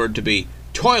wanted the word to be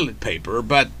toilet paper,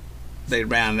 but they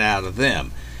ran out of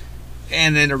them.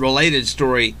 And in a related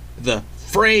story, the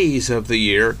phrase of the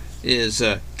year is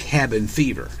cabin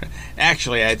fever.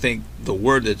 Actually, I think the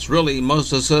word that's really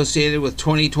most associated with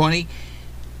 2020,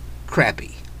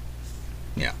 crappy.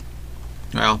 Yeah.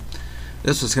 Well,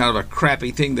 this was kind of a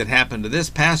crappy thing that happened to this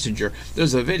passenger.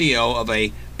 There's a video of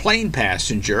a plane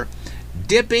passenger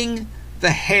dipping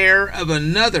the hair of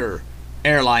another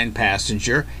airline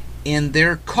passenger in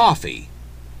their coffee.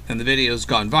 And the video's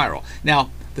gone viral. Now,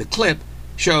 the clip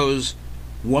shows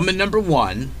woman number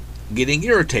one getting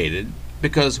irritated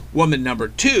because woman number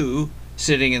two,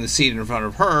 sitting in the seat in front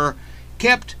of her,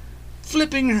 kept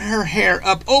flipping her hair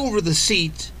up over the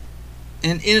seat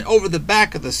and over the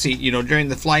back of the seat, during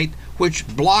the flight, which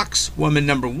blocks woman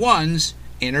number one's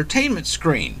entertainment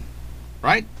screen,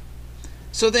 right?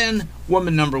 So then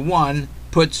woman number one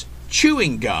puts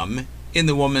chewing gum in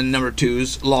the woman number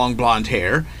two's long blonde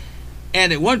hair,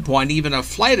 and at one point even a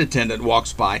flight attendant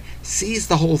walks by, sees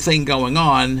the whole thing going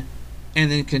on,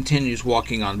 and then continues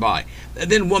walking on by.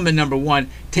 Then woman number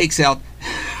one takes out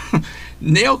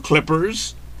nail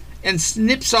clippers and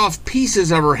snips off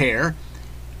pieces of her hair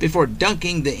before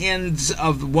dunking the ends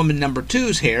of woman number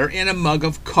two's hair in a mug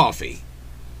of coffee.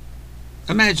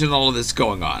 Imagine all of this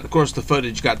going on. Of course, the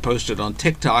footage got posted on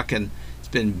TikTok, and it's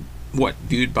been,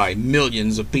 viewed by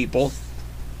millions of people.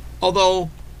 Although,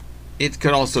 it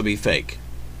could also be fake.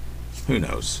 Who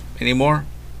knows anymore?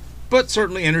 But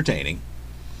certainly entertaining.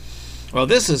 Well,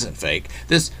 this isn't fake.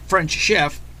 This French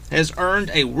chef has earned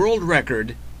a world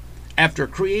record after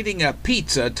creating a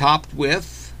pizza topped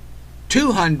with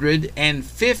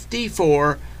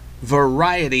 254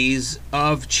 varieties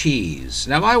of cheese.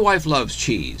 Now, my wife loves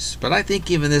cheese, but I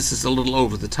think even this is a little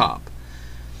over the top.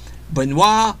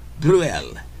 Benoit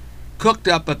Bruel cooked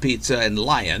up a pizza in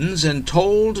Lyons and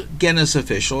told Guinness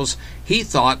officials he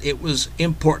thought it was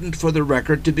important for the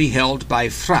record to be held by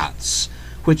France,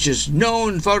 which is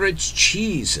known for its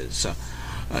cheeses.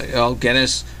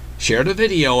 Guinness shared a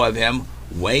video of him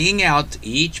weighing out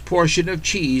each portion of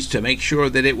cheese to make sure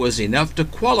that it was enough to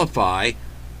qualify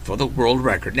for the world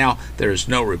record. Now, there's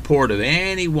no report of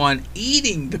anyone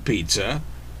eating the pizza.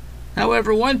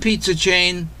 However, one pizza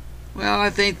chain, well, I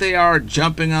think they are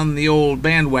jumping on the old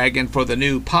bandwagon for the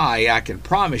new pie. I can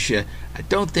promise you, I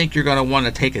don't think you're going to want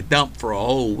to take a dump for a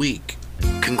whole week.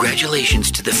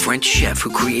 Congratulations to the French chef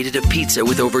who created a pizza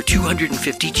with over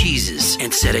 250 cheeses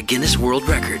and set a Guinness World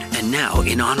Record. And now,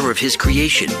 in honor of his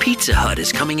creation, Pizza Hut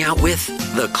is coming out with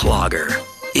the Clogger.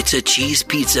 It's a cheese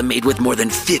pizza made with more than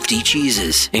 50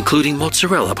 cheeses, including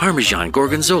mozzarella, parmesan,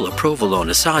 gorgonzola, provolone,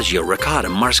 assaggio, ricotta,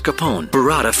 mascarpone,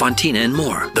 burrata, fontina, and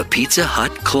more. The Pizza Hut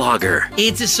Clogger.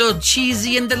 It's so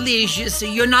cheesy and delicious,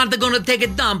 you're not going to take a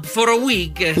dump for a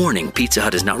week. Warning, Pizza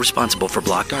Hut is not responsible for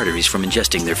blocked arteries from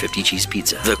ingesting their 50-cheese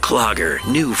pizza. The Clogger,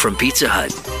 new from Pizza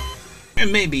Hut.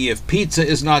 And maybe if pizza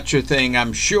is not your thing,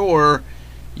 I'm sure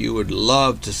you would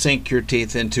love to sink your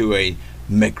teeth into a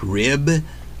McRib.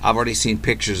 I've already seen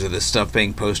pictures of this stuff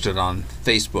being posted on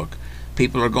Facebook.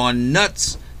 People are going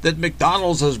nuts that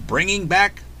McDonald's is bringing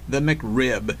back the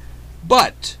McRib.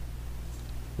 But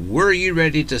were you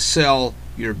ready to sell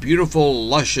your beautiful,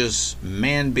 luscious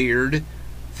man beard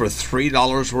for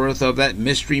 $3 worth of that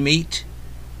mystery meat?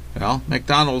 Well,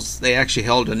 McDonald's, they actually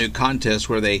held a new contest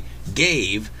where they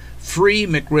gave free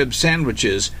McRib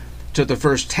sandwiches to the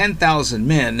first 10,000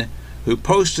 men who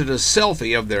posted a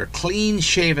selfie of their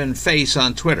clean-shaven face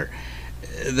on Twitter.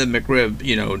 The McRib,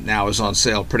 now is on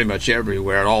sale pretty much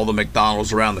everywhere at all the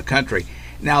McDonald's around the country.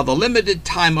 Now, the limited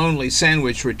time-only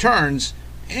sandwich returns,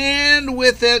 and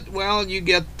with it, well, you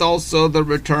get also the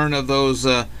return of those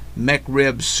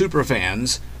McRib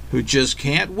superfans who just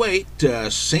can't wait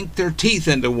to sink their teeth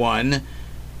into one.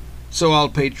 So I'll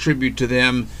pay tribute to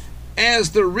them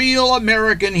as the real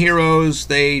American heroes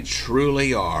they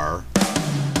truly are.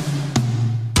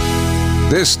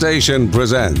 This station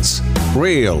presents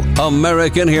Real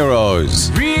American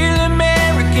Heroes. Real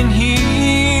American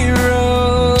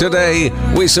heroes. Today,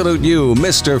 we salute you,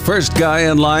 Mr. First Guy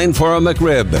in Line for a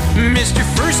McRib. Mr.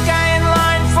 First Guy in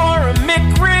Line for a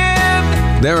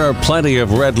McRib. There are plenty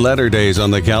of red letter days on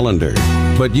the calendar,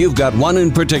 but you've got one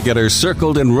in particular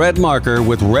circled in red marker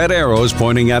with red arrows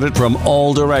pointing at it from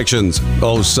all directions.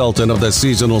 Oh, Sultan of the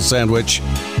seasonal sandwich.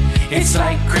 It's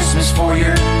like Christmas for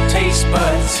your taste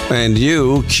buds. And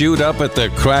you queued up at the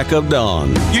crack of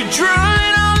dawn. You're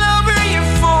drooling all over your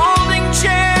folding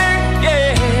chair,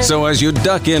 yeah. So as you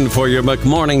duck in for your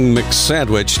McMorning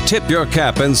McSandwich, tip your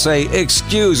cap and say,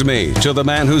 "Excuse me," to the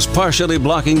man who's partially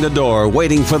blocking the door,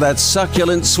 waiting for that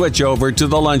succulent switch over to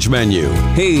the lunch menu.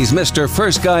 He's Mr.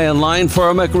 First Guy in Line for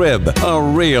a McRib, a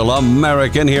real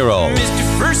American hero.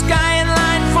 Mr. First Guy in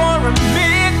Line for a McRib.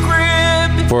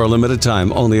 For a limited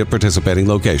time, only at participating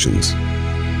locations.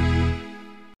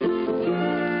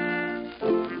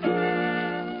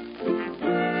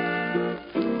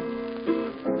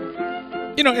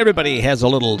 Everybody has a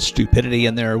little stupidity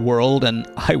in their world, and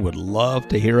I would love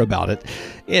to hear about it.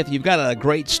 If you've got a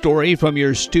great story from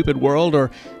your stupid world, or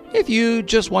if you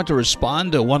just want to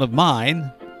respond to one of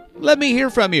mine, let me hear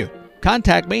from you.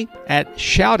 Contact me at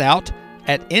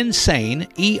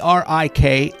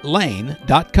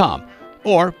shoutout@insaneeriklane.com.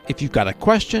 Or if you've got a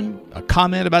question, a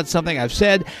comment about something I've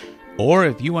said, or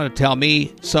if you want to tell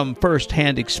me some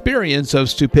first-hand experience of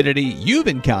stupidity you've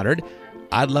encountered,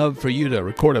 I'd love for you to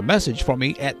record a message for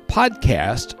me at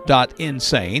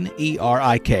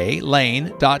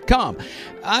podcast.insaneeriklane.com.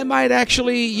 I might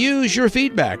actually use your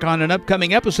feedback on an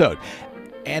upcoming episode.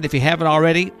 And if you haven't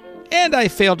already, and I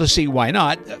fail to see why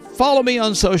not, follow me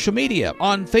on social media,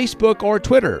 on Facebook or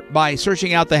Twitter, by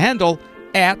searching out the handle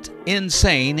at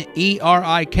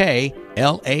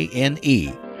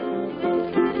InsaneEriklane.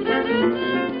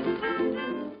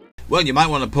 Well, you might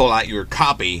want to pull out your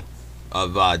copy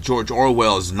of George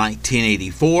Orwell's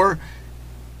 1984.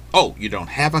 Oh, you don't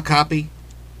have a copy?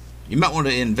 You might want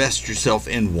to invest yourself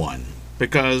in one,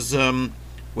 because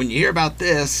when you hear about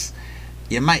this,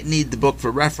 you might need the book for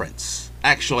reference.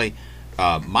 Actually,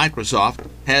 Microsoft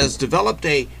has developed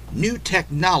a new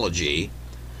technology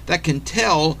that can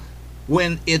tell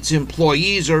when its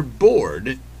employees are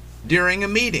bored during a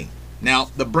meeting. Now,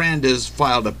 the brand has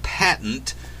filed a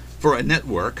patent for a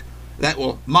network that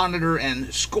will monitor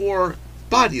and score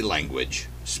body language,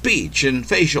 speech, and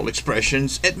facial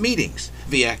expressions at meetings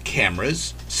via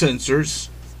cameras, sensors,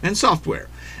 and software.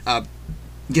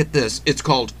 Get this, it's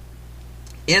called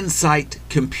Insight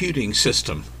Computing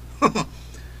System.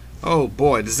 Oh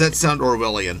boy, does that sound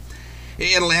Orwellian.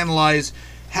 It'll analyze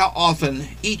how often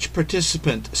each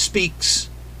participant speaks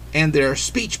and their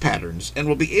speech patterns, and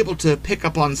will be able to pick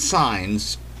up on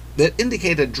signs that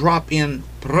indicate a drop in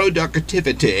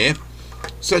productivity,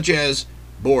 such as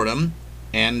boredom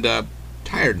and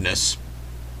tiredness.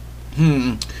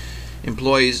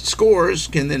 Employees' scores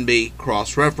can then be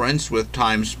cross-referenced with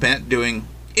time spent doing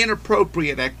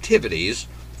inappropriate activities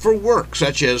for work,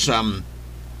 such as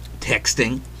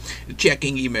texting,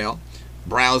 checking email,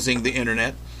 browsing the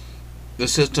internet. The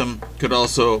system could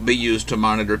also be used to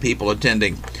monitor people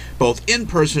attending both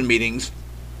in-person meetings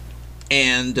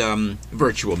and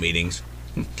virtual meetings.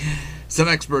 Some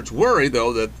experts worry,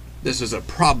 though, that this is a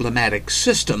problematic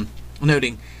system,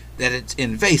 noting that it's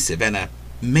invasive and a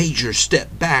major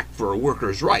step back for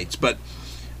workers' rights. But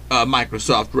a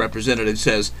Microsoft representative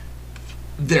says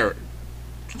they're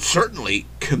certainly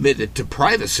committed to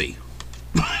privacy.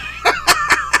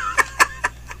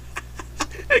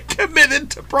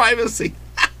 Committed to privacy.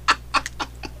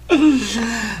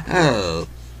 Oh.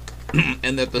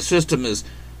 And that the system is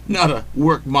not a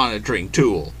work monitoring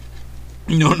tool.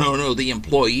 No, the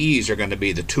employees are going to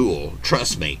be the tool,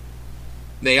 trust me.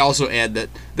 They also add that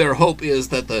their hope is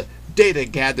that the data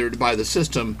gathered by the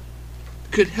system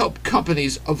could help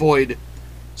companies avoid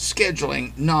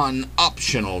scheduling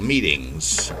non-optional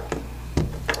meetings.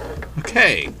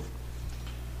 Okay.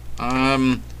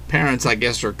 Parents, I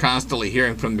guess, are constantly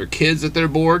hearing from their kids that they're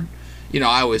bored. You know,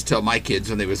 I always tell my kids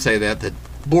when they would say that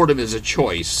boredom is a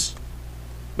choice.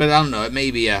 But I don't know, it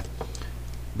may be a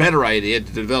better idea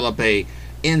to develop a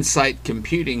Insight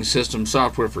computing system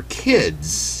software for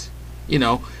kids. You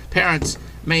know, parents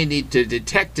may need to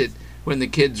detect it when the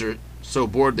kids are so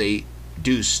bored they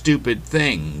do stupid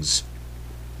things.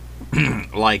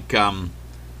 Like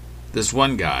this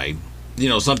one guy. You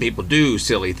know, some people do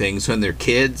silly things when they're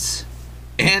kids,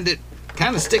 and it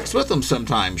kind of sticks with them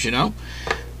sometimes, you know.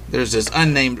 There's this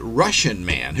unnamed Russian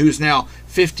man who's now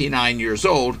 59 years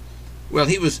old. Well,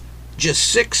 he was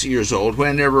just 6 years old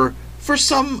whenever, for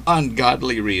some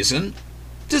ungodly reason,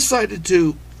 decided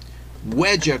to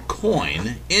wedge a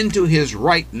coin into his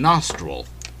right nostril.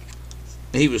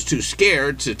 He was too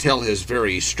scared to tell his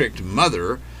very strict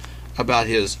mother about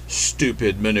his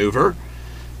stupid maneuver.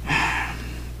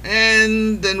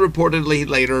 And then reportedly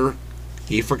later,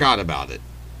 he forgot about it.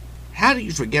 How do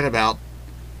you forget about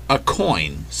a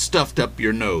coin stuffed up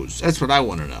your nose? That's what I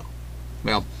want to know.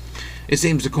 Well, it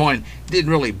seems the coin didn't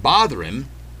really bother him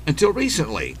until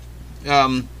recently,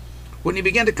 when he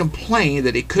began to complain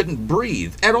that he couldn't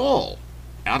breathe at all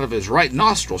out of his right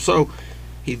nostril. So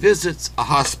he visits a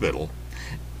hospital,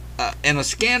 and a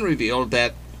scan revealed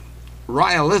that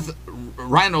rhinoliths,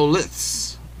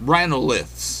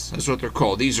 that's what they're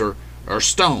called. These are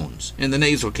stones in the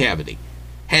nasal cavity,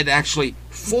 had actually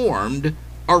formed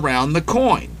around the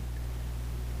coin.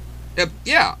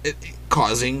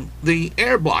 Causing the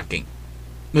air blocking.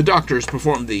 The doctors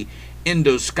performed the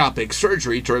endoscopic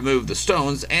surgery to remove the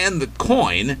stones and the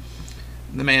coin.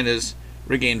 The man has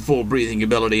regained full breathing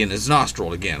ability in his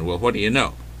nostril again. Well, what do you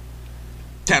know?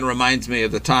 Kind of reminds me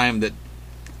of the time that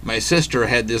my sister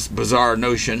had this bizarre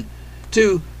notion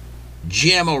to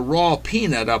jam a raw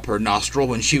peanut up her nostril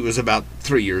when she was about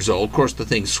 3 years old. Of course, the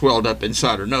thing swelled up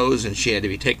inside her nose, and she had to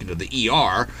be taken to the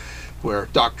ER, where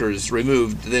doctors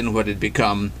removed then what had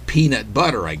become peanut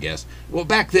butter, I guess. Well,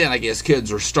 back then, I guess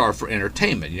kids were starved for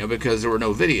entertainment, you know, because there were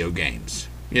no video games,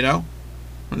 you know?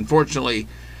 Unfortunately,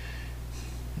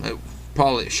 it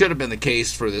probably should have been the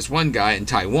case for this one guy in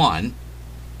Taiwan.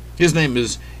 His name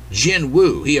is Jin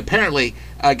Woo. He apparently,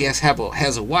 I guess,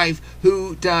 has a wife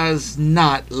who does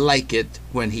not like it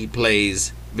when he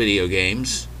plays video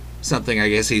games. Something I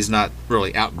guess he's not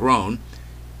really outgrown.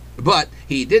 But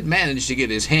he did manage to get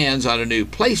his hands on a new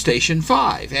PlayStation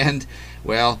 5. And,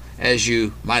 well, as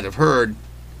you might have heard,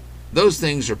 those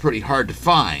things are pretty hard to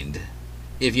find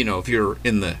if you're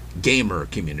in the gamer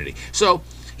community. So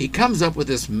he comes up with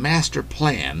this master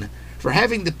plan for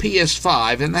having the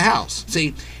PS5 in the house.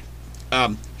 See,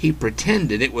 he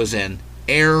pretended it was an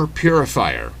air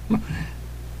purifier.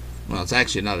 Well, it's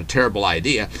actually not a terrible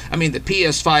idea. I mean, the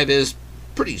PS5 is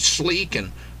pretty sleek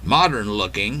and modern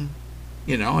looking,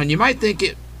 you know, and you might think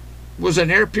it was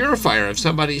an air purifier if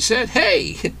somebody said,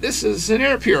 hey, this is an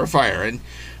air purifier, and,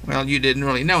 well, you didn't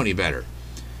really know any better.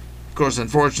 Of course,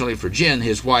 unfortunately for Jin,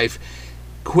 his wife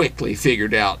quickly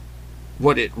figured out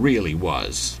what it really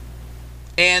was.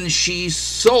 And she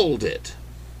sold it.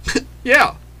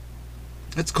 Yeah.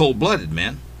 That's cold-blooded,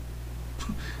 man.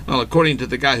 Well, according to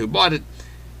the guy who bought it,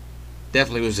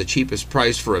 definitely was the cheapest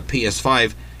price for a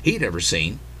PS5 he'd ever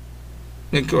seen.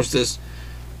 And of course, this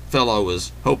fellow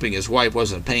was hoping his wife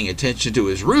wasn't paying attention to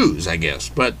his ruse, I guess.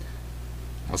 But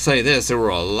I'll say this, there were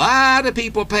a lot of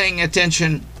people paying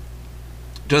attention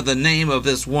to the name of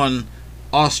this one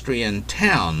Austrian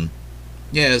town.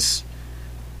 Yes,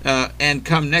 and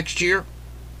come next year,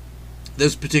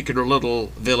 this particular little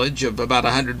village of about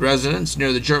 100 residents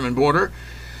near the German border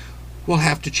will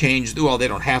have to change, well, they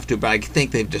don't have to, but I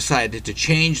think they've decided to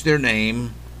change their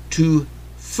name to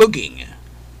Fugging.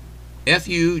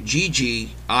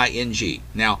 F-U-G-G-I-N-G.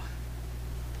 Now,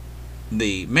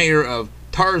 the mayor of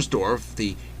Tarsdorf,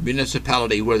 the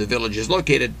municipality where the village is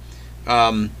located,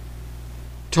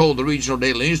 told the regional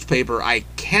daily newspaper, I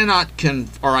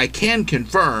can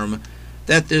confirm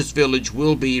that this village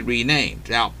will be renamed.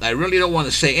 Now, I really don't want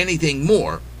to say anything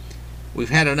more. We've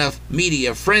had enough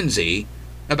media frenzy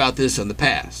about this in the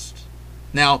past.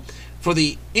 Now, for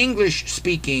the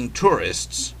English-speaking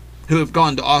tourists who have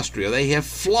gone to Austria, they have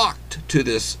flocked to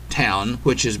this town,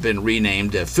 which has been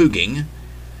renamed Fugging,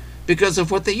 because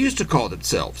of what they used to call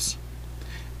themselves.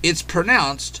 It's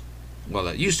pronounced, well,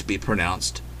 it used to be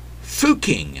pronounced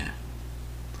Fuking.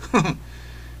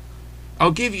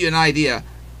 I'll give you an idea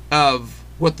of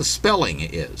what the spelling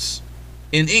is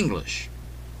in English.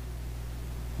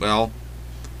 Well,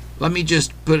 let me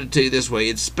just put it to you this way.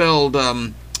 It's spelled,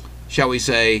 shall we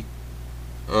say,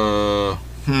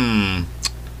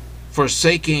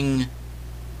 forsaking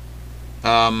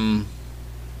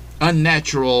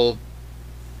unnatural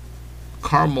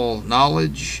caramel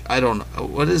knowledge. I don't know.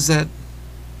 What is that?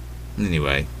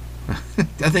 Anyway,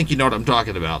 I think you know what I'm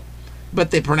talking about.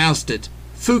 But they pronounced it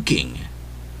Fuking.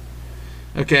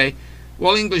 Okay?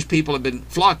 Well, English people have been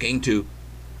flocking to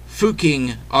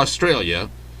Fuking, Australia,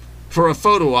 for a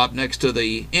photo op next to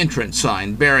the entrance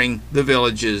sign bearing the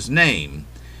village's name.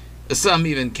 Some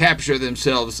even capture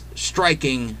themselves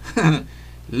striking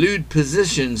lewd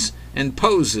positions and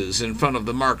poses in front of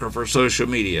the marker for social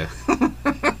media.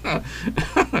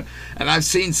 And I've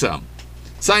seen some.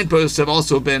 Signposts have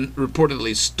also been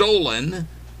reportedly stolen,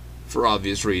 for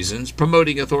obvious reasons,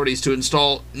 promoting authorities to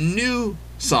install new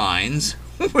signs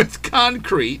with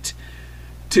concrete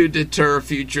to deter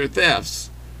future thefts.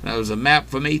 That was a map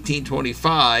from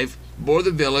 1825, bore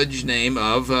the village name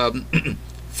of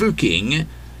Fuking,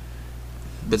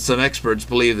 but some experts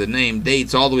believe the name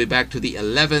dates all the way back to the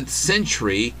 11th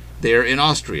century there in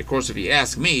Austria. Of course, if you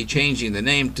ask me, changing the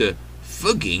name to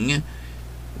Fugging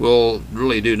will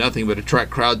really do nothing but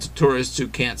attract crowds of tourists who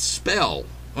can't spell.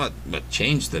 What, but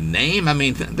change the name? I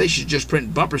mean, they should just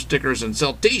print bumper stickers and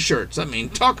sell T-shirts. I mean,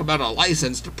 talk about a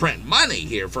license to print money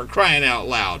here, for crying out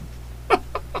loud.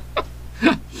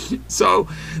 So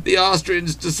the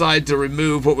Austrians decide to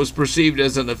remove what was perceived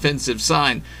as an offensive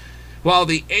sign, while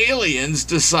the aliens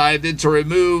decided to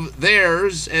remove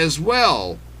theirs as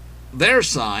well. Their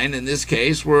sign, in this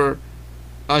case, were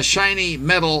a shiny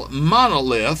metal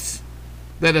monolith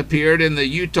that appeared in the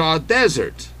Utah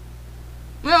desert.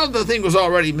 Well, the thing was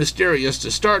already mysterious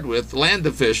to start with. Land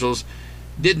officials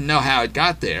didn't know how it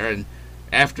got there, and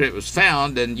after it was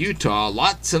found in Utah,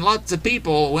 lots and lots of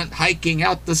people went hiking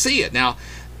out to see it. Now,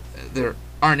 there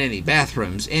aren't any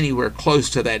bathrooms anywhere close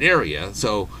to that area,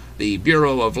 so the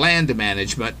Bureau of Land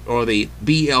Management, or the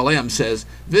BLM, says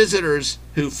visitors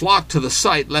who flocked to the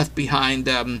site left behind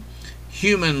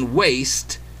human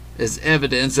waste as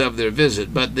evidence of their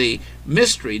visit. But the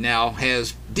mystery now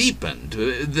has deepened.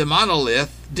 The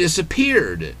monolith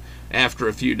disappeared after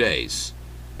a few days.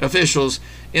 Officials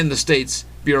in the state's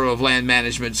Bureau of Land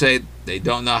Management say they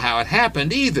don't know how it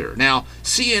happened either. Now,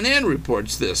 CNN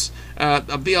reports this. A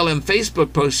BLM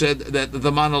Facebook post said that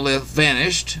the monolith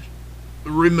vanished,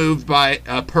 removed by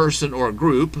a person or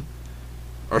group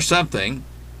or something.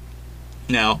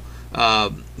 Now,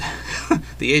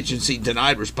 the agency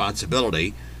denied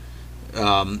responsibility.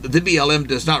 The BLM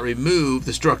does not remove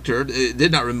the structure,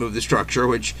 did not remove the structure,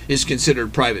 which is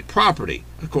considered private property,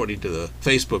 according to the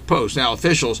Facebook post. Now,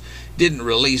 officials didn't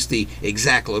release the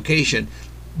exact location,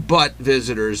 but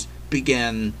visitors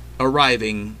began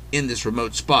arriving in this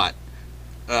remote spot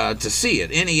to see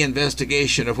it. Any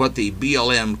investigation of what the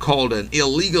BLM called an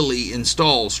illegally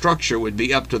installed structure would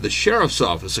be up to the sheriff's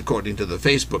office, according to the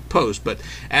Facebook post. But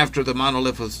after the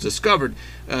monolith was discovered,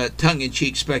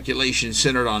 tongue-in-cheek speculation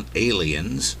centered on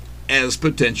aliens as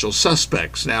potential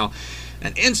suspects. Now,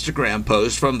 an Instagram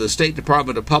post from the State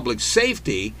Department of Public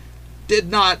Safety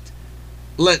did not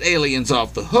let aliens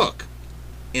off the hook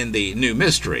in the new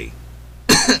mystery.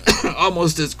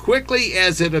 Almost as quickly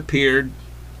as it appeared,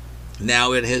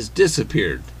 now it has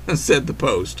disappeared, said the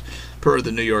Post, per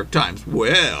the New York Times.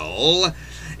 Well,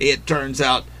 it turns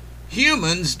out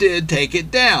humans did take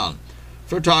it down.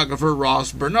 Photographer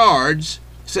Ross Bernards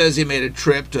says he made a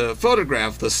trip to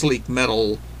photograph the sleek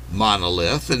metal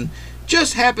monolith and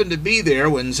just happened to be there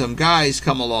when some guys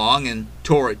come along and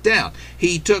tore it down.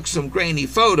 He took some grainy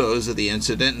photos of the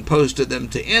incident and posted them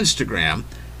to Instagram,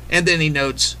 and then he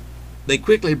notes they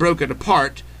quickly broke it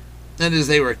apart, and as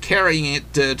they were carrying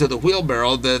it to the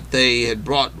wheelbarrow that they had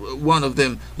brought, one of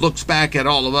them looks back at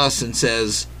all of us and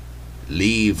says,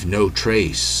 "Leave no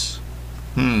trace."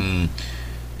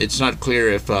 It's not clear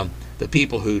if the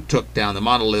people who took down the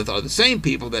monolith are the same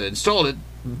people that installed it,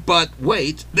 but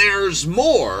wait, there's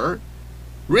more.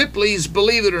 Ripley's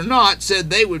Believe It or Not said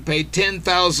they would pay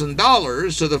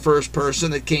 $10,000 to the first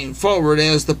person that came forward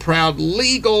as the proud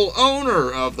legal owner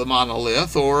of the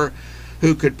monolith, or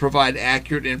who could provide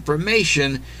accurate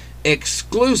information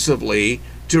exclusively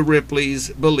to Ripley's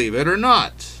Believe It or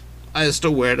Not as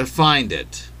to where to find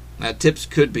it. Now, tips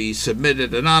could be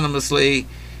submitted anonymously,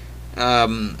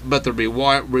 but the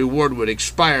reward would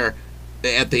expire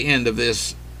at the end of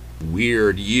this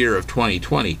weird year of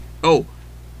 2020. Oh,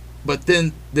 but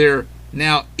then there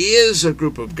now is a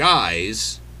group of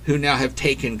guys who now have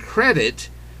taken credit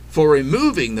for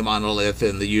removing the monolith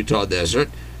in the Utah desert,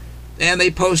 and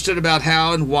they posted about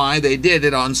how and why they did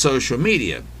it on social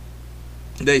media.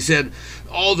 They said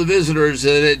all the visitors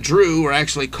that it drew were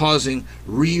actually causing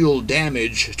real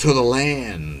damage to the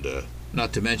land.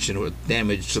 Not to mention what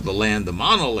damage to the land the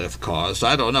monolith caused.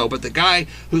 I don't know, but the guy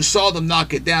who saw them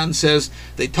knock it down says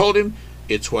they told him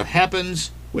it's what happens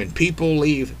when people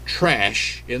leave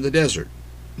trash in the desert.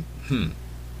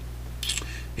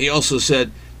 He also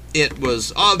said it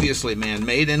was obviously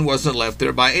man-made and wasn't left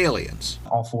there by aliens.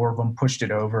 All four of them pushed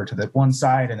it over to the one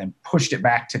side and then pushed it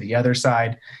back to the other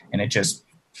side, and it just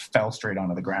fell straight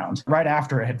onto the ground. Right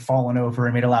after it had fallen over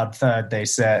and made a loud thud, they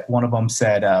said, one of them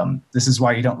said, "This is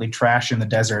why you don't leave trash in the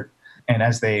desert." And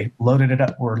as they loading it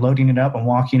up and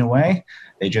walking away,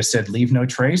 they just said, "Leave no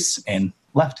trace," and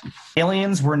left.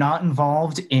 Aliens were not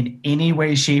involved in any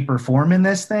way, shape, or form in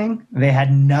this thing. They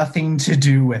had nothing to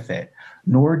do with it,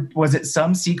 nor was it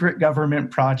some secret government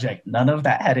project. None of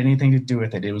that had anything to do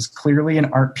with it. It was clearly an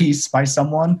art piece by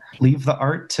someone. Leave the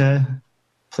art to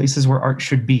places where art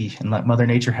should be and let Mother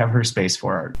Nature have her space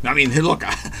for art. I mean, look,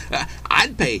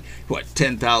 I'd pay,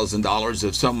 $10,000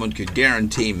 if someone could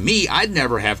guarantee me I'd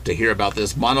never have to hear about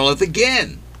this monolith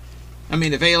again. I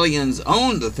mean, if aliens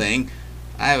owned the thing,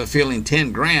 I have a feeling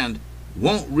 10 grand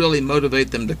won't really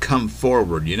motivate them to come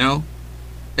forward, you know?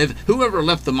 If whoever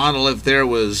left the monolith there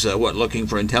was, looking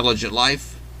for intelligent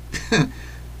life?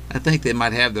 I think they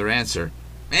might have their answer.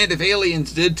 And if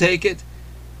aliens did take it,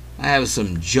 I have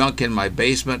some junk in my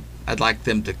basement I'd like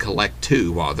them to collect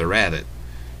too while they're at it.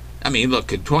 I mean, look,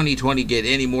 could 2020 get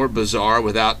any more bizarre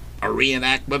without a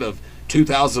reenactment of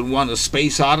 2001: A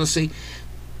Space Odyssey?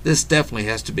 This definitely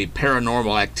has to be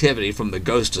paranormal activity from the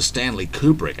ghost of Stanley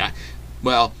Kubrick.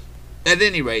 At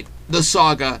any rate, the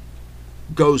saga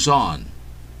goes on.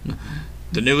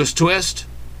 The newest twist?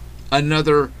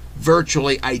 Another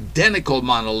virtually identical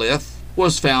monolith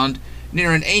was found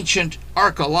near an ancient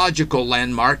archaeological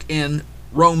landmark in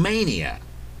Romania.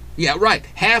 Yeah, right,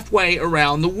 halfway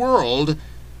around the world,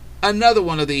 another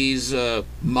one of these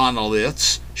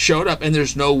monoliths showed up, and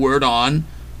there's no word on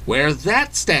where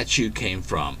that statue came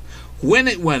from, when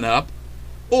it went up,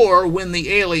 or when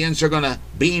the aliens are going to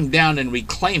beam down and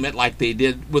reclaim it like they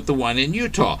did with the one in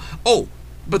Utah. Oh,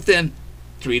 but then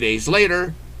 3 days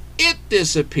later, it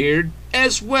disappeared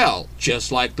as well,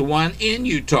 just like the one in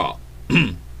Utah.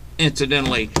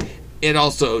 Incidentally, it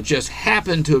also just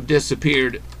happened to have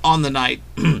disappeared on the night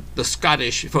the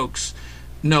Scottish folks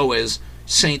know as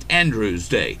St. Andrew's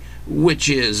Day, which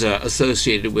is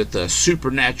associated with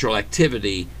supernatural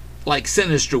activity like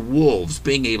sinister wolves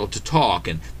being able to talk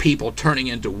and people turning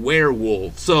into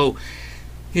werewolves. So,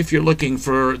 if you're looking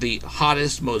for the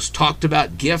hottest, most talked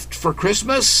about gift for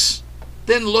Christmas,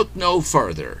 then look no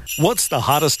further. What's the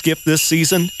hottest gift this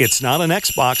season? It's not an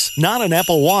Xbox, not an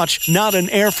Apple Watch, not an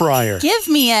air fryer. Give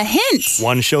me a hint.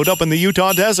 One showed up in the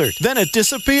Utah desert, then it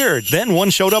disappeared, then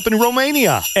one showed up in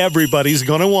Romania. Everybody's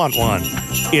gonna want one.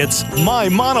 It's My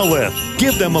Monolith.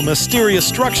 Give them a mysterious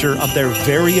structure of their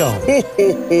very own. Ho,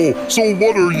 ho, ho. So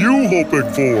what are you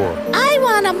hoping for? I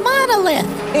want a monolith.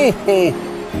 Ho, ho.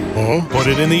 Huh? Put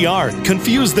it in the yard.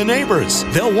 Confuse the neighbors.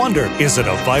 They'll wonder, is it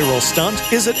a viral stunt?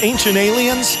 Is it ancient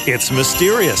aliens? It's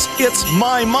mysterious. It's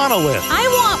My Monolith. I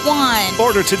want one.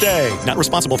 Order today. Not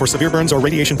responsible for severe burns or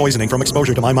radiation poisoning from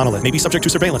exposure to My Monolith. May be subject to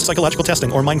surveillance, psychological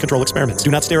testing, or mind control experiments.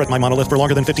 Do not stare at My Monolith for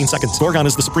longer than 15 seconds. Gorgon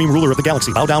is the supreme ruler of the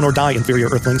galaxy. Bow down or die, inferior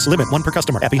Earthlings. Limit 1 per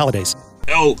customer. Happy holidays.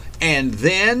 Oh, and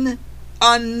then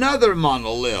another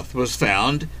monolith was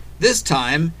found, this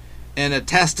time in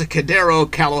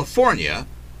Atascadero, California,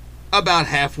 about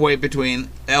halfway between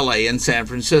LA and San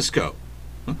Francisco.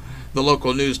 The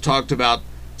local news talked about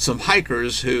some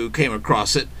hikers who came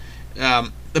across it.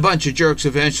 A bunch of jerks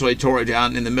eventually tore it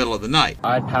down in the middle of the night.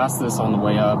 I passed this on the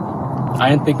way up. I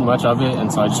didn't think much of it,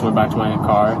 and so I just went back to my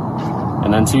car.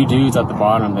 And then two dudes at the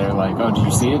bottom, they were like, "Oh, did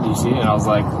you see it? Did you see it?" And I was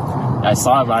like, I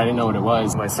saw it, but I didn't know what it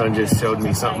was. My son just showed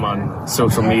me something on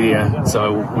social media,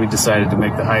 so we decided to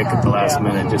make the hike at the last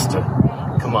minute just to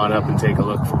come on up and take a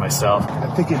look for myself.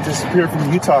 I think it disappeared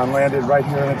from Utah and landed right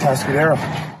here in Atascadero.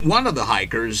 One of the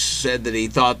hikers said that he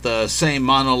thought the same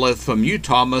monolith from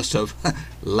Utah must have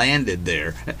landed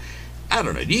there. I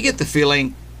don't know. Do you get the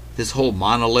feeling this whole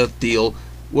monolith deal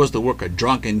was the work of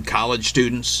drunken college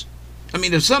students? I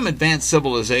mean, if some advanced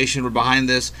civilization were behind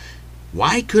this,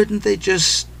 why couldn't they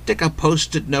just stick a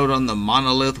post-it note on the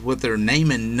monolith with their name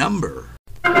and number?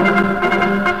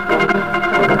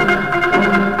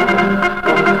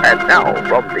 And now,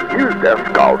 from the news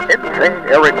desk of Insane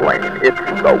Eric Lane, it's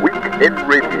the Week in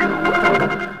Review.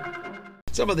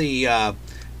 Some of the,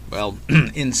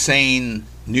 insane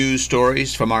news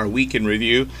stories from our Week in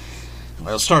Review.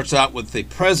 Well, it starts out with the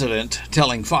president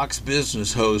telling Fox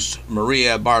Business host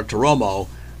Maria Bartiromo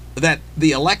that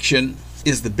the election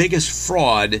is the biggest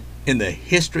fraud in the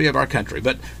history of our country.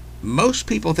 But most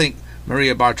people think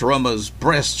Maria Bartiromo's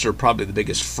breasts are probably the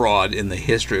biggest fraud in the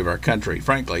history of our country,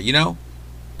 frankly. You know?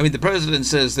 I mean, the president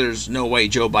says there's no way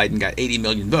Joe Biden got 80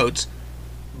 million votes,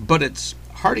 but it's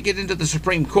hard to get into the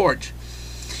Supreme Court.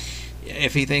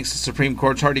 If he thinks the Supreme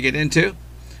Court's hard to get into,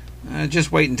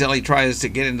 just wait until he tries to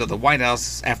get into the White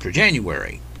House after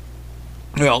January.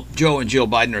 Well, Joe and Jill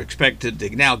Biden are expected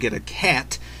to now get a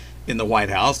cat in the White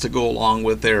House to go along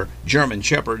with their German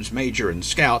Shepherds, Major and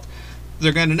Scout.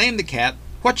 They're going to name the cat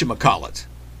whatchamacallit,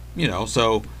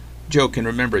 so Joe can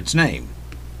remember its name.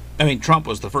 I mean, Trump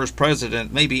was the first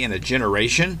president, maybe in a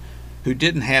generation, who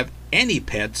didn't have any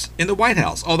pets in the White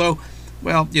House. Although,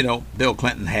 Bill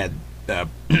Clinton had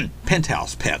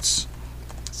penthouse pets.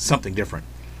 Something different.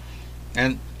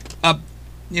 And,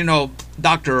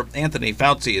 Dr. Anthony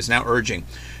Fauci is now urging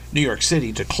New York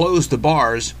City to close the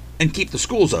bars and keep the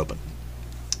schools open,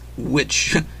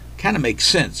 which kind of makes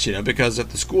sense, because if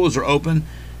the schools are open,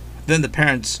 then the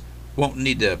parents won't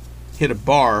need to hit a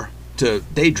bar to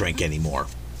day drink anymore.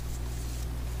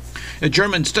 A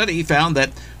German study found that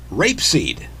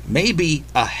rapeseed may be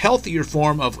a healthier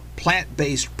form of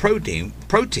plant-based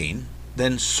protein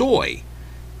than soy.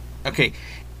 Okay,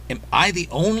 am I the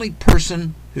only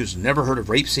person who's never heard of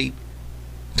rapeseed?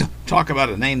 Talk about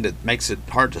a name that makes it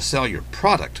hard to sell your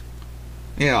product.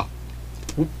 Yeah.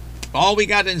 All we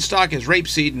got in stock is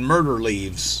rapeseed and murder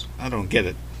leaves. I don't get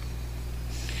it.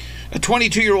 A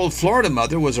 22-year-old Florida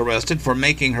mother was arrested for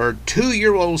making her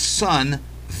 2-year-old son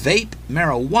vape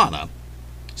marijuana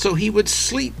so he would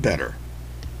sleep better.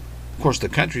 Of course, the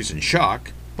country's in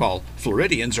shock, while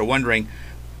Floridians are wondering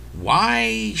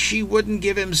why she wouldn't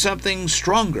give him something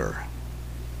stronger.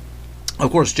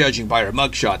 Of course, judging by her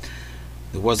mugshot,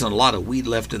 there wasn't a lot of weed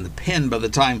left in the pen by the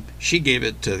time she gave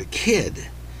it to the kid.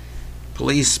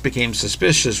 Police became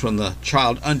suspicious when the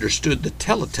child understood the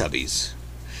Teletubbies.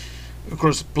 Of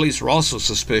course, police were also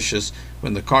suspicious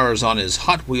when the cars on his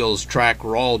Hot Wheels track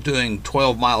were all doing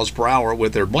 12 miles per hour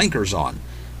with their blinkers on.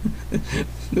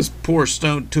 This poor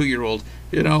stoned 2-year-old,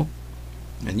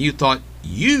 and you thought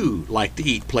you liked to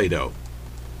eat Play-Doh.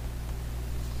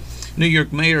 New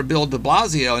York Mayor Bill de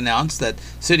Blasio announced that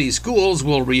city schools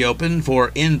will reopen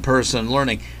for in-person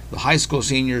learning. The high school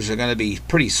seniors are going to be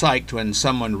pretty psyched when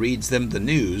someone reads them the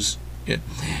news. Of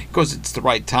course, it's the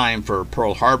right time for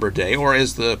Pearl Harbor Day, or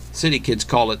as the city kids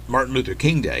call it, Martin Luther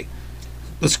King Day.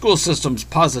 The school system's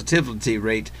positivity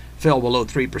rate fell below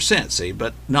 3%,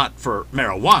 but not for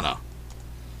marijuana.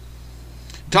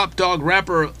 Top dog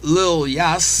rapper Lil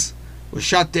Yas was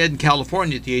shot dead in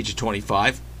California at the age of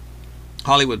 25.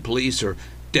 Hollywood police are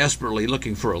desperately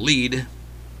looking for a lead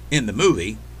in the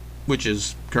movie, which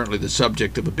is currently the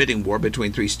subject of a bidding war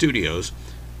between 3 studios.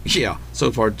 Yeah,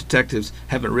 so far detectives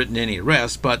haven't written any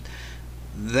arrests, but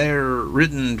they're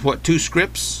written, 2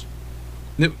 scripts?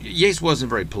 Yates wasn't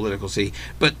very political, see,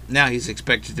 but now he's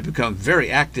expected to become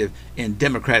very active in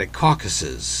Democratic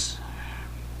caucuses.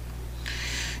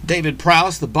 David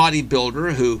Prowse, the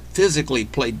bodybuilder who physically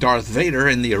played Darth Vader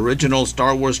in the original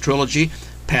Star Wars trilogy,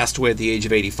 passed away at the age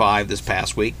of 85 this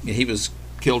past week. He was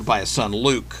killed by his son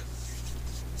Luke.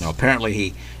 Now,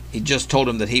 apparently he just told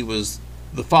him that he was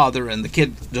the father, and the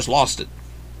kid just lost it.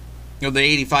 The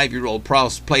 85-year-old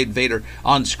Prowse played Vader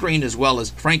on screen, as well as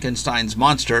Frankenstein's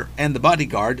monster and the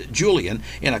bodyguard, Julian,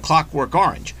 in A Clockwork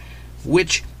Orange,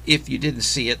 which, if you didn't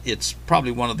see it, it's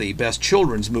probably one of the best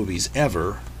children's movies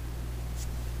ever.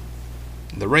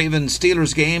 The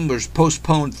Ravens-Steelers game was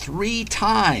postponed 3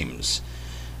 times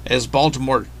as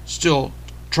Baltimore still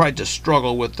tried to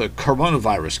struggle with the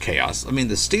coronavirus chaos. I mean,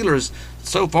 the Steelers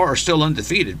so far are still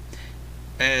undefeated,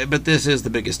 but this is the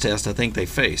biggest test I think they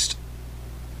faced.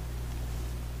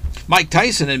 Mike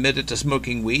Tyson admitted to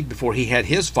smoking weed before he had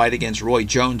his fight against Roy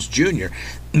Jones Jr.,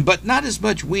 but not as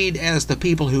much weed as the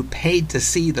people who paid to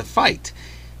see the fight.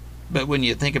 But when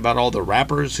you think about all the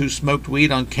rappers who smoked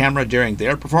weed on camera during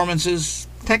their performances,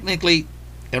 technically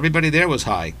everybody there was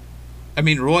high. I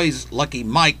mean, Roy's lucky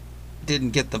Mike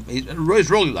didn't get Roy's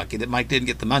really lucky that Mike didn't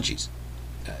get the munchies.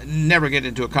 Never get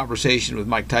into a conversation with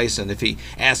Mike Tyson if he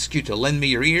asks you to lend me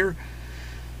your ear.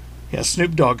 Yeah,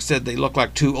 Snoop Dogg said they look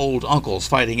like 2 old uncles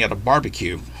fighting at a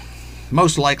barbecue,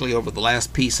 most likely over the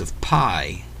last piece of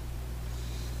pie.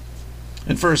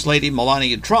 And First Lady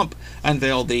Melania Trump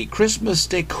unveiled the Christmas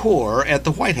decor at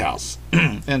the White House.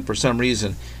 And for some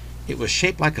reason, it was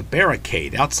shaped like a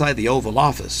barricade outside the Oval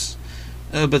Office.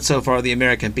 But so far, the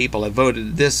American people have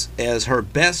voted this as her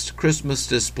best Christmas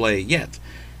display yet.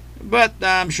 But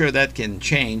I'm sure that can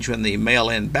change when the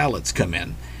mail-in ballots come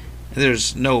in.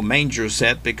 There's no manger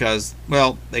set because,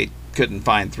 well, they couldn't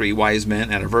find 3 wise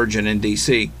men and a virgin in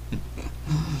D.C.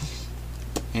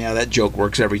 Yeah, that joke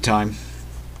works every time.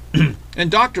 And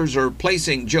doctors are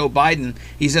placing Joe Biden,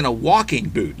 he's in a walking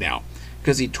boot now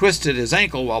because he twisted his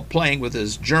ankle while playing with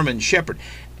his German Shepherd.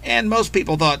 And most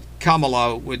people thought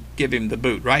Kamala would give him the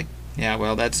boot, right? Yeah,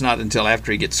 well, that's not until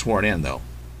after he gets sworn in, though.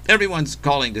 Everyone's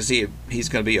calling to see if he's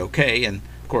going to be okay, and,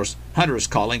 of course, Hunter's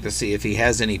calling to see if he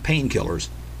has any painkillers.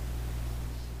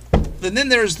 And then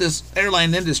there's this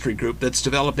airline industry group that's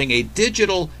developing a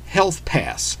digital health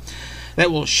pass that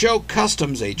will show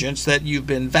customs agents that you've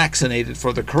been vaccinated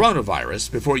for the coronavirus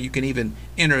before you can even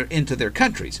enter into their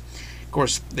countries. Of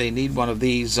course, they need one of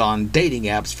these on dating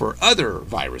apps for other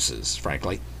viruses,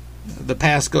 frankly. The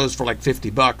pass goes for like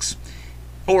 $50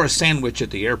 or a sandwich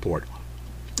at the airport.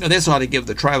 Now, this ought to give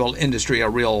the travel industry a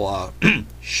real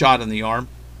shot in the arm.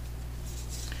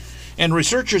 And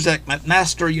researchers at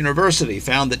McMaster University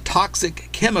found that toxic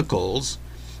chemicals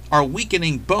are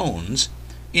weakening bones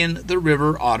in the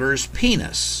river otter's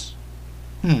penis.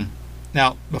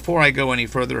 Now, before I go any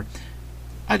further,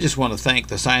 I just want to thank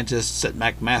the scientists at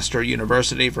McMaster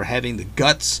University for having the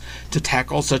guts to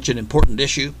tackle such an important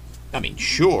issue. I mean,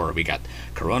 sure, we got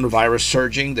coronavirus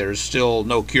surging, there's still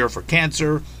no cure for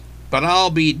cancer, but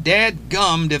I'll be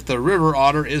dadgummed if the river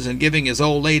otter isn't giving his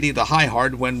old lady the high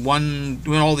hard when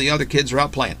all the other kids are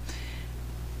out playing.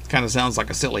 Kind of sounds like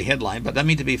a silly headline, but I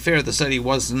mean, to be fair, the study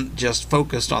wasn't just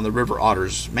focused on the river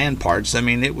otter's man parts. I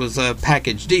mean, it was a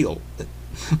package deal.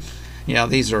 Yeah,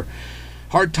 these are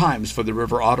hard times for the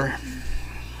river otter.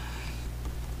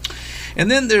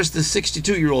 And then there's the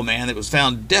 62-year-old man that was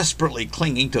found desperately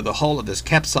clinging to the hull of his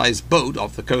capsized boat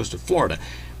off the coast of Florida.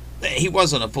 He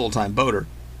wasn't a full-time boater.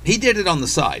 He did it on the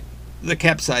side. The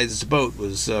capsized boat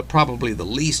was probably the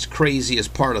least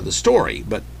craziest part of the story,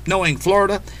 but knowing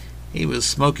Florida, he was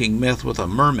smoking meth with a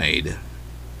mermaid.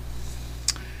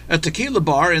 A tequila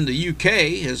bar in the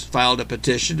UK has filed a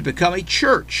petition to become a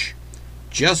church,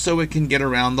 just so it can get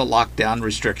around the lockdown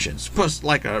restrictions. Plus,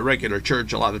 like a regular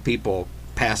church, a lot of people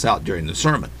pass out during the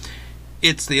sermon.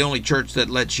 It's the only church that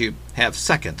lets you have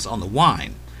seconds on the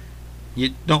wine.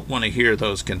 You don't want to hear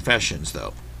those confessions,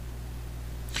 though.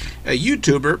 A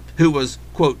YouTuber who was,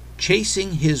 quote,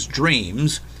 chasing his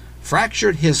dreams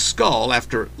fractured his skull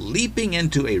after leaping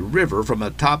into a river from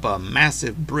atop a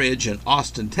massive bridge in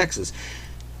Austin, Texas.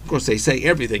 Of course, they say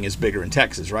everything is bigger in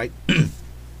Texas, right?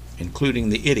 Including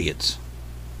the idiots.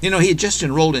 You know, he had just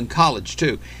enrolled in college,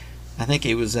 too. I think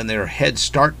he was in their Head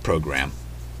Start program.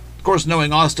 Of course,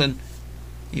 knowing Austin,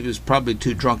 he was probably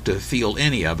too drunk to feel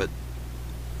any of it.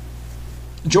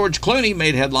 George Clooney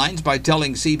made headlines by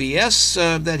telling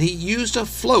CBS that he used a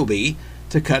Flowbee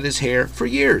to cut his hair for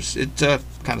years. It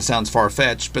kind of sounds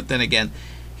far-fetched, but then again,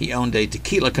 he owned a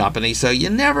tequila company, so you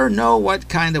never know what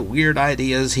kind of weird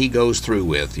ideas he goes through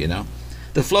with, you know.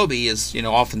 The Flowbee is,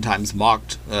 oftentimes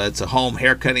mocked. It's a home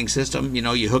haircutting system.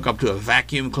 You hook up to a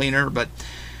vacuum cleaner, but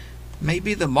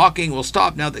maybe the mocking will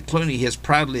stop now that Clooney has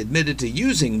proudly admitted to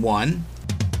using one.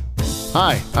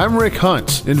 Hi, I'm Rick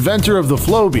Hunt, inventor of the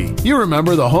Flowbee. You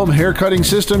remember the home haircutting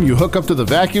system you hook up to the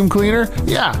vacuum cleaner?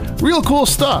 Yeah, real cool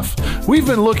stuff. We've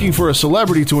been looking for a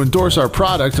celebrity to endorse our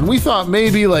product, and we thought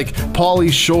maybe like Pauly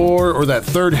Shore or that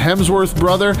third Hemsworth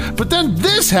brother, but then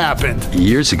this happened.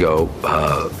 Years ago,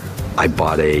 I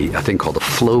bought a thing called a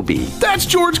Flowbee. That's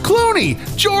George Clooney!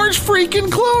 George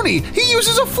freaking Clooney! He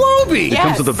uses a Flowbee! It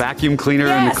comes with a vacuum cleaner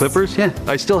and the clippers? Yeah,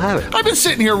 I still have it. I've been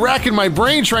sitting here racking my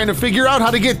brain trying to figure out how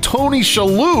to get Tony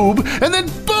Shalhoub, and then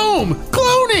boom!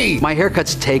 Clooney! My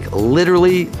haircuts take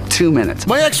literally 2 minutes.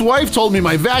 My ex-wife told me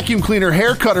my vacuum cleaner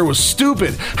hair cutter was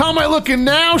stupid. How am I looking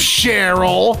now,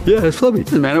 Cheryl? Yeah, it's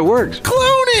Flowbee. Man, it works.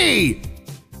 Clooney!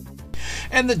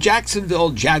 And the Jacksonville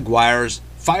Jaguars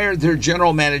fired their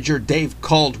general manager Dave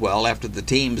Caldwell after the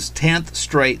team's 10th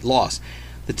straight loss.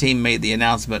 The team made the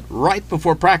announcement right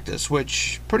before practice,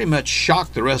 which pretty much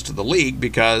shocked the rest of the league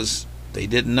because they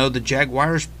didn't know the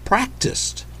Jaguars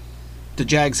practiced. The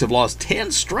Jags have lost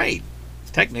 10 straight,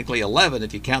 technically 11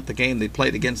 if you count the game they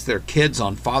played against their kids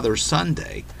on Father's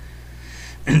Sunday.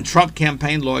 Trump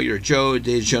campaign lawyer Joe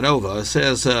DeGenova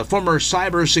says former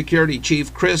cybersecurity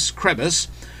chief Chris Krebs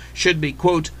should be,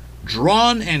 quote,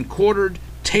 drawn and quartered,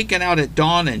 taken out at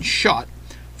dawn, and shot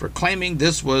for claiming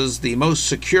this was the most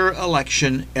secure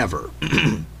election ever.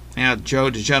 Now, Joe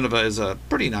DeGenova is a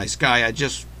pretty nice guy. I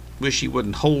just wish he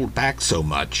wouldn't hold back so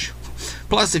much.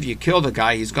 Plus, if you kill the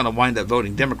guy, he's going to wind up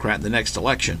voting Democrat in the next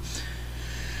election.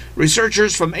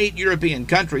 Researchers from 8 European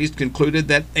countries concluded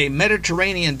that a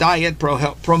Mediterranean diet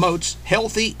promotes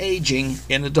healthy aging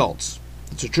in adults.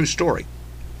 It's a true story.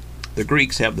 The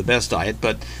Greeks have the best diet,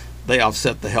 but they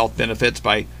offset the health benefits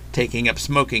by taking up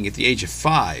smoking at the age of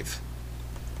 5.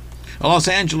 A Los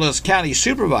Angeles County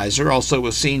supervisor also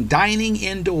was seen dining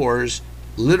indoors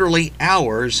literally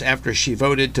hours after she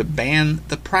voted to ban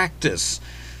the practice.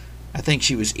 I think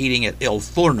she was eating at El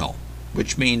Forno,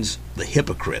 which means the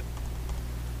hypocrite.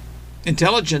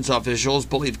 Intelligence officials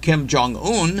believe Kim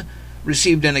Jong-un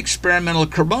received an experimental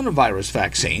coronavirus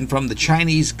vaccine from the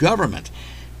Chinese government.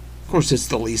 Of course, it's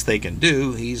the least they can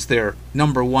do. He's their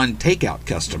number one takeout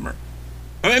customer.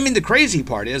 I mean, the crazy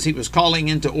part is he was calling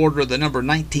in to order the number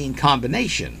 19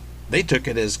 combination. They took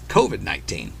it as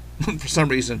COVID-19. For some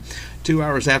reason, 2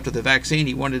 hours after the vaccine,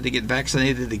 he wanted to get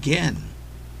vaccinated again.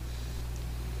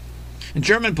 And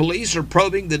German police are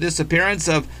probing the disappearance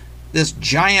of this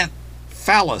giant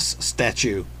phallus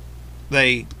statue.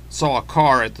 They saw a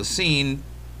car at the scene,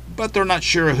 but they're not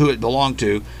sure who it belonged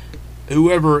to.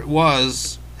 Whoever it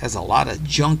was has a lot of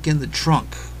junk in the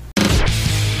trunk.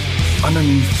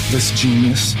 Underneath this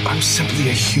genius, I'm simply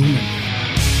a human.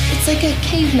 It's like a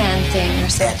caveman thing or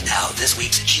something. And now, this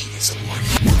week's Genius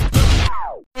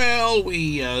Award. Well,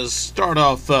 we start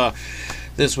off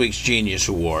this week's Genius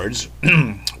Awards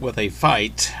with a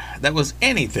fight that was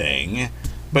anything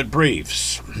but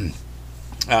briefs.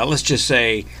 Let's just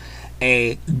say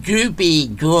a droopy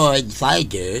droid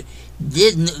fighter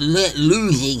didn't let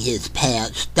losing his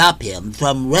pants stop him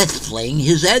from wrestling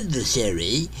his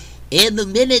adversary in the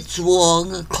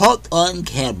minutes-long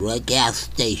caught-on-camera gas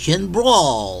station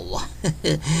brawl.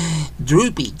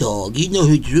 Droopy Dog. You know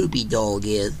who Droopy Dog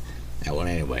is. Well,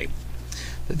 anyway,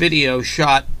 the video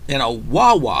shot in a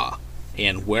Wawa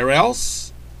in where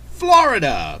else?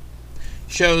 Florida.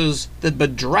 Shows the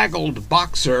bedraggled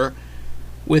boxer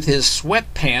with his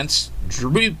sweatpants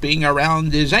drooping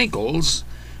around his ankles,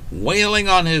 wailing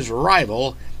on his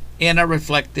rival in a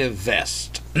reflective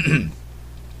vest.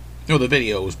 The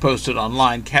video was posted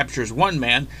online, captures one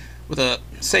man with a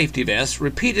safety vest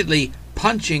repeatedly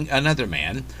punching another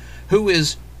man who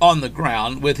is on the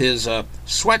ground with his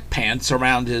sweatpants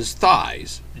around his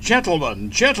thighs.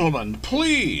 "Gentlemen, gentlemen,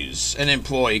 please," an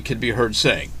employee could be heard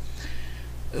saying.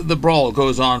 The brawl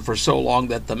goes on for so long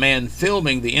that the man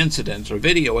filming the incident or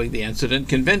videoing the incident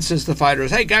convinces the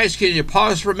fighters, "Hey guys, can you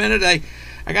pause for a minute?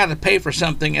 I got to pay for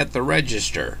something at the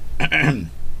register."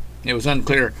 It was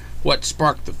unclear what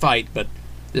sparked the fight, but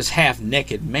this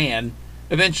half-naked man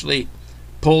eventually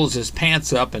pulls his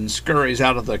pants up and scurries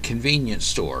out of the convenience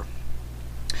store.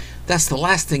 That's the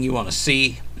last thing you want to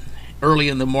see early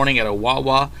in the morning at a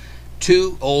Wawa.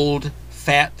 Two old,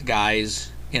 fat guys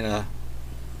in a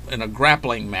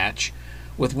grappling match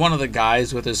with one of the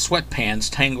guys with his sweatpants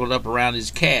tangled up around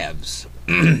his calves.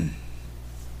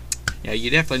 Yeah, you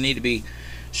definitely need to be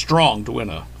strong to win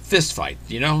a fist fight,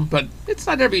 but it's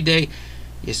not every day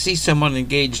you see someone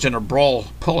engaged in a brawl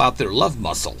pull out their love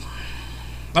muscle.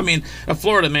 I mean, a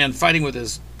Florida man fighting with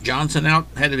his Johnson out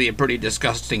had to be a pretty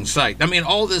disgusting sight. I mean,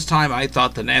 all this time I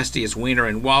thought the nastiest wiener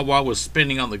in Wawa was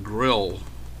spinning on the grill.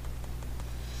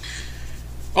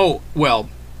 Oh, well,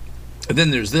 then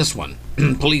there's this one.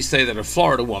 Police say that a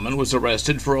Florida woman was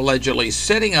arrested for allegedly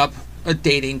setting up a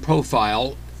dating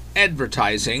profile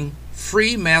advertising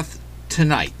free meth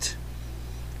tonight.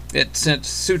 It sent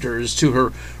suitors to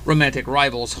her romantic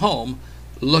rival's home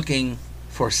looking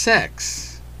for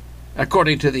sex.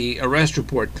 According to the arrest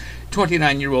report,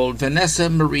 29-year-old Vanessa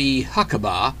Marie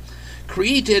Huckabee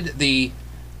created the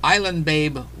Island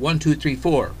Babe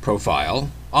 1234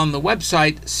 profile on the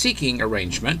website Seeking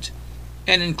Arrangement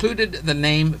and included the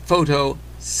name, photo,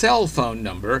 cell phone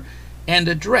number, and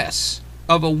address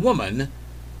of a woman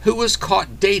who was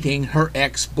caught dating her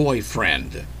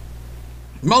ex-boyfriend.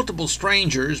 Multiple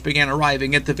strangers began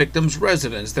arriving at the victim's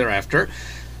residence thereafter,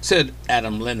 said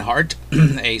Adam Linhart,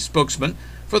 a spokesman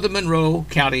for the Monroe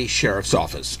County Sheriff's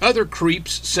Office. Other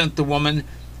creeps sent the woman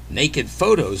naked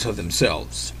photos of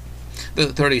themselves. The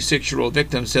 36-year-old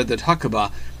victim said that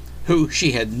Huckabee, who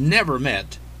she had never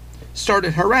met,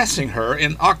 started harassing her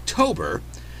in October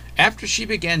after she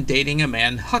began dating a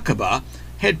man Huckabee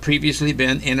had previously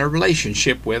been in a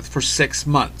relationship with for 6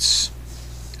 months.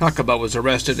 Huckabee was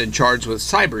arrested and charged with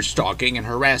cyber stalking and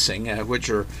harassing, which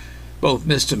are both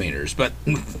misdemeanors. But,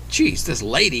 geez, this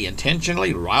lady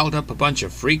intentionally riled up a bunch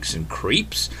of freaks and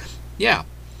creeps? Yeah,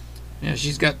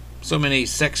 she's got so many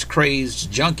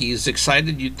sex-crazed junkies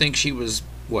excited you'd think she was,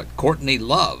 Courtney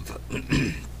Love.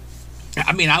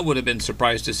 I mean, I would have been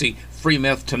surprised to see free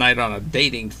meth tonight on a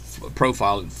dating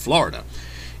profile in Florida.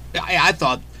 I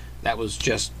thought that was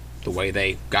just the way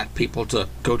they got people to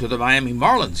go to the Miami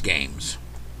Marlins games.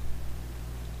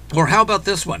 Or how about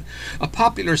this one? A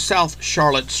popular South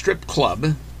Charlotte strip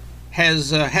club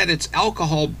has had its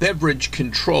alcohol beverage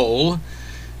control,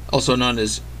 also known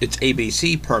as its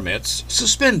ABC permits,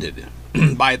 suspended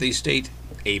by the state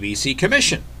ABC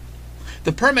Commission.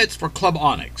 The permits for Club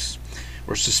Onyx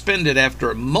were suspended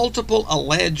after multiple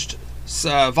alleged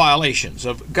violations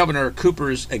of Governor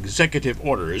Cooper's executive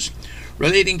orders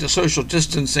relating to social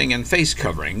distancing and face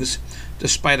coverings,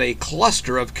 despite a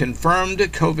cluster of confirmed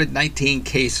COVID-19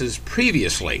 cases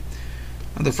previously.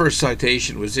 And the first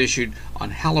citation was issued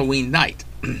on Halloween night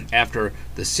after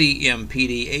the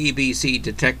CMPD ABC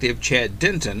detective Chad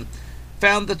Denton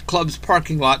found that the club's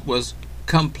parking lot was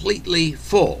completely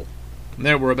full.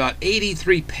 There were about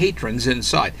 83 patrons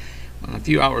inside. A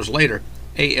few hours later,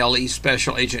 ALE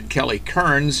Special Agent Kelly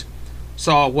Kearns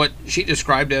saw what she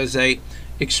described as a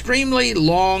extremely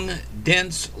long,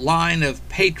 dense line of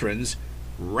patrons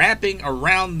wrapping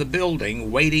around the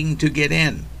building waiting to get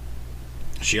in.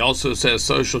 She also says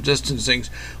social distancing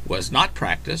was not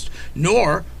practiced,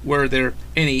 nor were there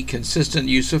any consistent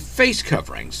use of face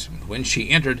coverings. When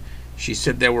she entered, she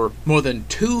said there were more than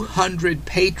 200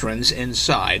 patrons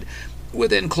inside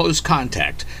within close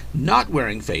contact, not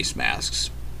wearing face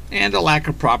masks, and a lack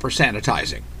of proper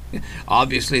sanitizing.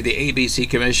 Obviously, the ABC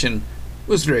Commission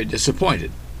was very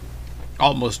disappointed,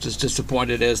 almost as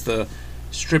disappointed as the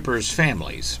strippers'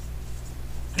 families.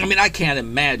 I mean, I can't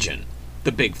imagine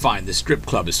the big fine the strip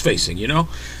club is facing,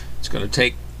 It's going to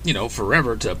take,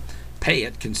 forever to pay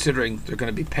it, considering they're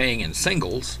going to be paying in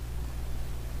singles.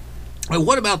 Well,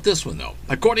 what about this one, though?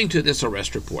 According to this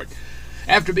arrest report,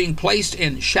 after being placed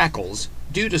in shackles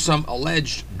due to some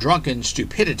alleged drunken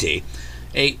stupidity,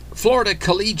 a Florida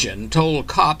collegian told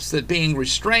cops that being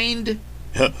restrained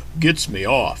gets me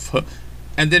off,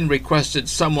 and then requested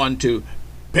someone to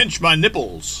pinch my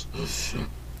nipples.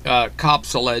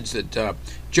 Cops allege that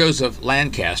Joseph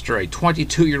Lancaster, a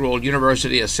 22-year-old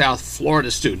University of South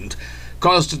Florida student,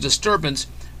 caused a disturbance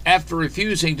after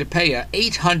refusing to pay a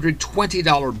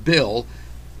 $820 bill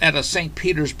at a St.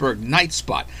 Petersburg night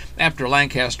spot. After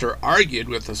Lancaster argued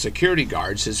with the security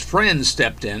guards, his friend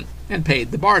stepped in and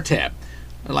paid the bar tab.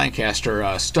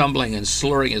 Lancaster, stumbling and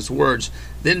slurring his words,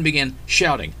 then began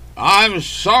shouting, "I'm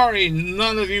sorry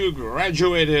none of you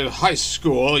graduated high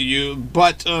school,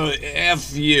 but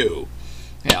F you."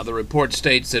 Yeah, the report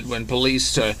states that when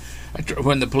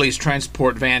the police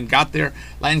transport van got there,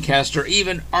 Lancaster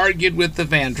even argued with the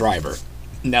van driver.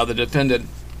 Now the defendant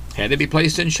had to be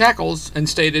placed in shackles and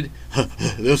stated,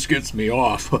 "This gets me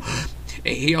off."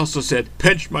 He also said,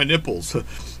 "Pinch my nipples,"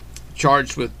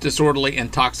 charged with disorderly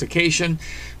intoxication,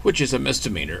 which is a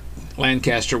misdemeanor.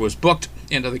 Lancaster was booked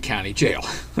into the county jail.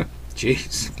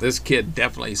 Jeez, this kid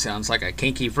definitely sounds like a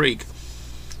kinky freak.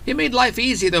 He made life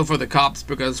easy, though, for the cops,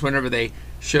 because whenever they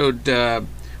showed up,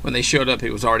 he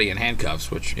was already in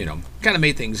handcuffs, which, kind of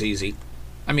made things easy.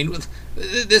 I mean,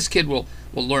 this kid will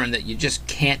learn that you just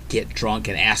can't get drunk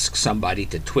and ask somebody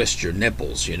to twist your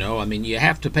nipples, I mean, you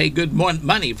have to pay good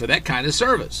money for that kind of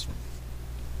service.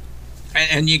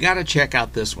 And you got to check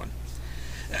out this one.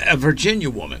 A Virginia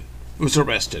woman was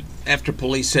arrested after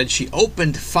police said she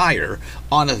opened fire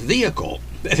on a vehicle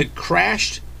that had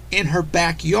crashed in her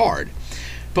backyard.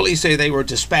 Police say they were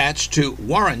dispatched to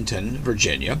Warrenton,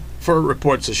 Virginia, for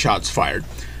reports of shots fired.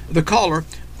 The caller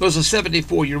was a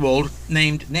 74-year-old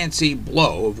named Nancy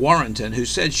Blow of Warrenton, who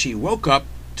said she woke up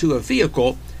to a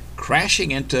vehicle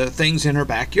crashing into things in her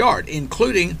backyard,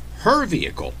 including her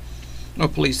vehicle. Well,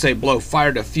 police say Blow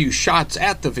fired a few shots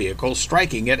at the vehicle,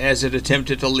 striking it as it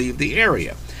attempted to leave the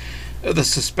area. The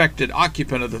suspected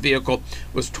occupant of the vehicle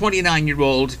was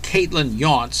 29-year-old Caitlin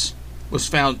Yonts, was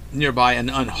found nearby and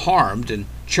unharmed and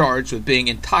charged with being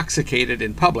intoxicated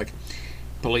in public.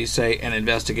 Police say an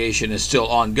investigation is still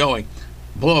ongoing.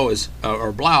 Blau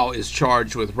is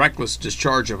charged with reckless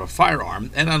discharge of a firearm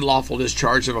and unlawful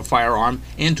discharge of a firearm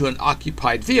into an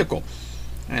occupied vehicle.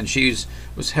 And she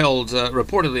was held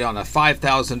reportedly on a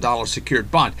 $5,000 secured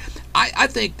bond. I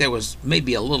think there was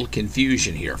maybe a little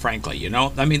confusion here, frankly, you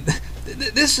know. I mean,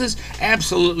 this is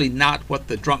absolutely not what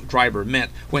the drunk driver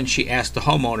meant when she asked the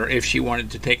homeowner if she wanted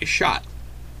to take a shot.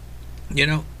 You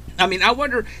know, I mean, I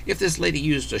wonder if this lady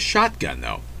used a shotgun,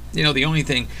 though. You know, the only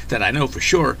thing that I know for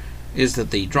sure is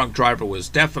that the drunk driver was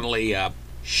definitely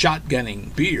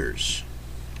shotgunning beers.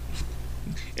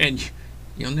 And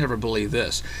you'll never believe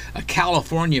this. A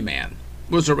California man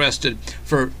was arrested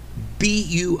for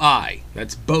BUI,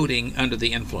 that's boating under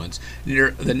the influence,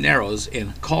 near the Narrows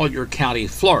in Collier County,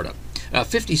 Florida. A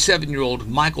 57-year-old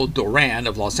Michael Duran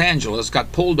of Los Angeles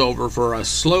got pulled over for a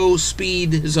slow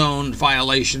speed zone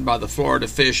violation by the Florida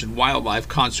Fish and Wildlife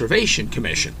Conservation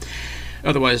Commission,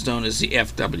 otherwise known as the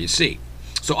FWC.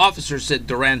 So officers said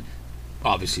Duran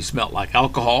obviously smelled like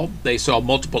alcohol. They saw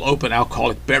multiple open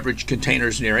alcoholic beverage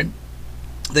containers near him.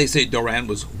 They say Duran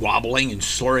was wobbling and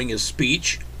slurring his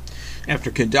speech.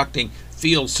 After conducting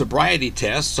field sobriety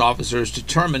tests, officers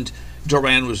determined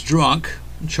Duran was drunk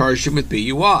and charged him with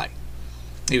BUI.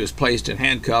 He was placed in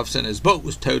handcuffs and his boat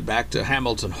was towed back to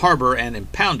Hamilton Harbor and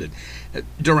impounded.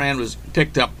 Duran was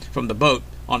picked up from the boat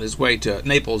on his way to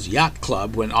Naples Yacht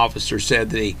Club when officers said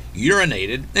that he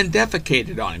urinated and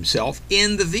defecated on himself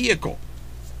in the vehicle.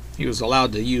 He was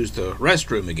allowed to use the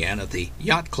restroom again at the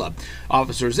yacht club.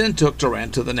 Officers then took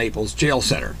Duran to the Naples jail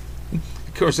center.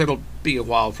 Of course, it'll be a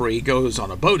while before he goes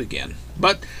on a boat again.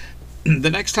 But the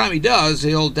next time he does,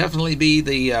 he'll definitely be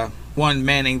the one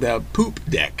manning the poop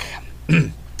deck.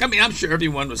 I mean, I'm sure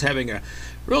everyone was having a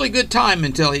really good time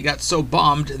until he got so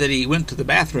bombed that he went to the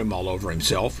bathroom all over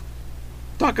himself.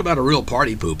 Talk about a real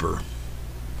party pooper.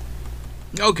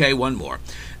 Okay, one more.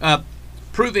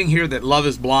 Proving here that love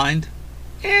is blind,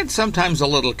 and sometimes a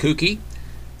little kooky,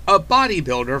 a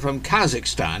bodybuilder from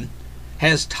Kazakhstan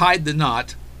has tied the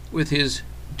knot with his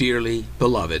dearly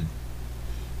beloved.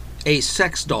 A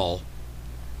sex doll.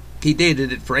 He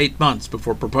dated it for 8 months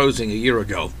before proposing a year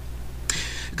ago.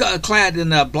 Clad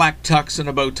in a black tux and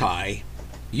a bow tie,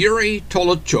 Yuri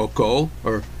Tolochoko,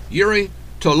 or Yuri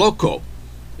Toloko,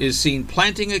 is seen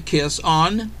planting a kiss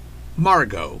on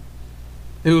Margot,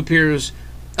 who appears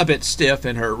a bit stiff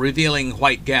in her revealing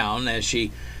white gown as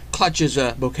she clutches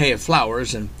a bouquet of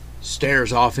flowers and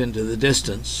stares off into the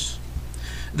distance.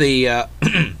 The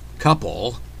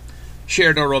couple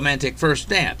shared a romantic first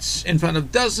dance in front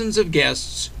of dozens of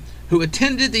guests who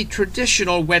attended the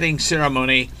traditional wedding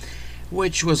ceremony,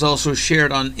 which was also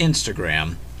shared on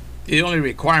Instagram. The only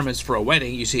requirements for a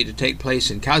wedding, you see, to take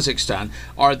place in Kazakhstan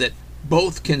are that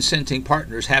both consenting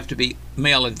partners have to be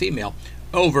male and female,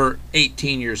 over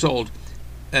 18 years old,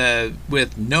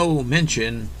 with no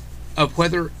mention of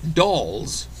whether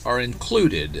dolls are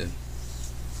included.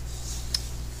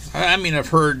 I mean, I've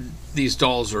heard these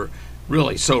dolls are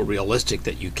really so realistic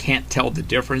that you can't tell the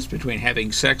difference between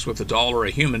having sex with a doll or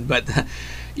a human, but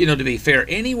you know, to be fair,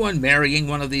 anyone marrying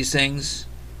one of these things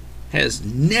has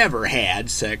never had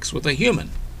sex with a human.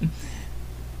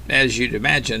 As you'd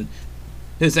imagine,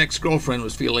 his ex-girlfriend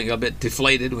was feeling a bit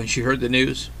deflated when she heard the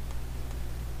news.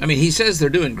 I mean, he says they're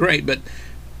doing great, but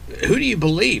who do you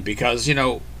believe? Because, you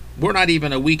know, we're not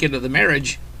even a week into the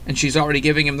marriage, and she's already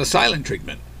giving him the silent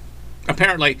treatment.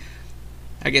 Apparently,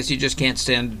 I guess he just can't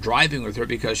stand driving with her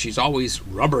because she's always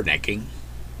rubbernecking.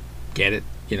 Get it?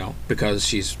 You know, because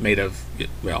she's made of,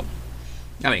 well,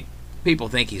 I mean, people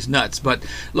think he's nuts, but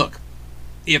look,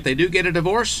 if they do get a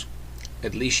divorce,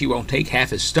 at least she won't take half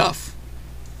his stuff.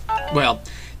 Well,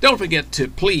 don't forget to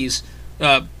please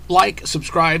like,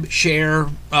 subscribe, share,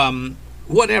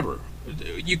 whatever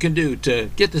you can do to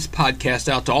get this podcast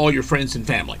out to all your friends and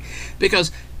family,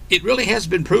 because it really has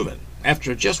been proven.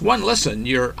 After just one listen,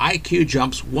 your IQ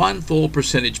jumps 1 full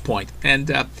percentage point.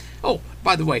 And, oh,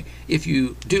 by the way, if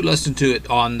you do listen to it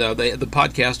on the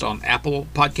podcast on Apple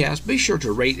Podcasts, be sure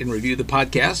to rate and review the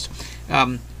podcast,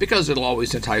 because it'll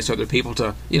always entice other people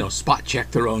to, you know, spot check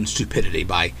their own stupidity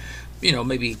by, you know,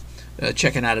 maybe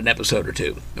checking out an episode or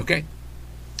two, okay?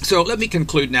 So let me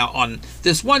conclude now on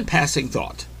this one passing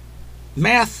thought.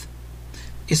 Math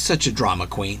is such a drama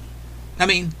queen. I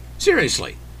mean,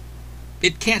 seriously.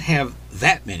 It can't have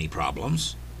that many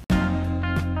problems.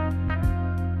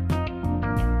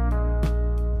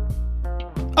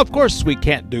 Of course, we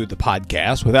can't do the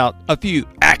podcast without a few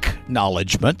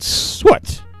acknowledgments.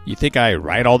 What? You think I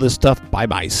write all this stuff by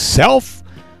myself?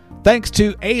 Thanks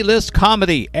to A-List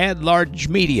Comedy and Large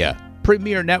Media,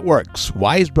 Premier Networks,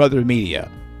 Wise Brother Media,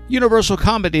 Universal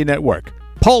Comedy Network,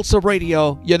 Pulse of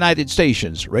Radio, United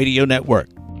Stations Radio Network.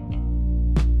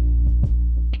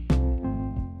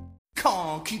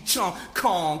 Kong, ki chong,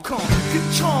 kong, kong,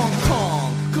 ki chong,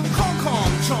 kong, kong,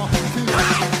 kong, chong.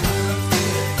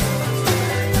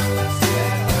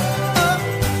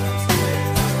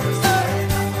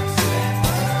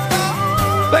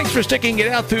 Thanks for sticking it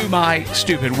out through my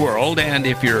stupid world, and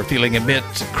if you're feeling a bit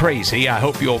crazy, I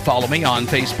hope you'll follow me on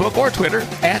Facebook or Twitter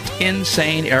at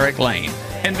Insane Eric Lane,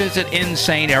 and visit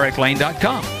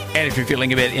InsaneEricLane.com. And if you're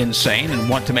feeling a bit insane and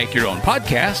want to make your own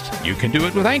podcast, you can do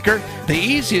it with Anchor, the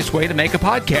easiest way to make a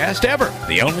podcast ever.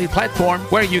 The only platform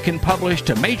where you can publish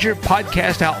to major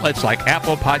podcast outlets like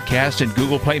Apple Podcasts and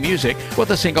Google Play Music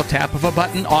with a single tap of a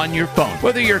button on your phone.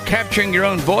 Whether you're capturing your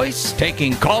own voice,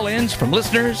 taking call-ins from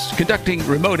listeners, conducting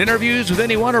remote interviews with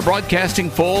anyone, or broadcasting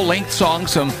full-length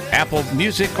songs from Apple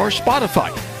Music or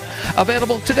Spotify.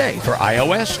 Available today for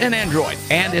iOS and Android,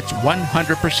 and it's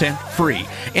 100% free,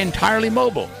 entirely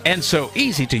mobile, and so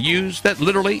easy to use that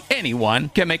literally anyone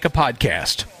can make a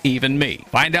podcast, even me.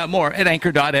 Find out more at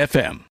Anchor.fm.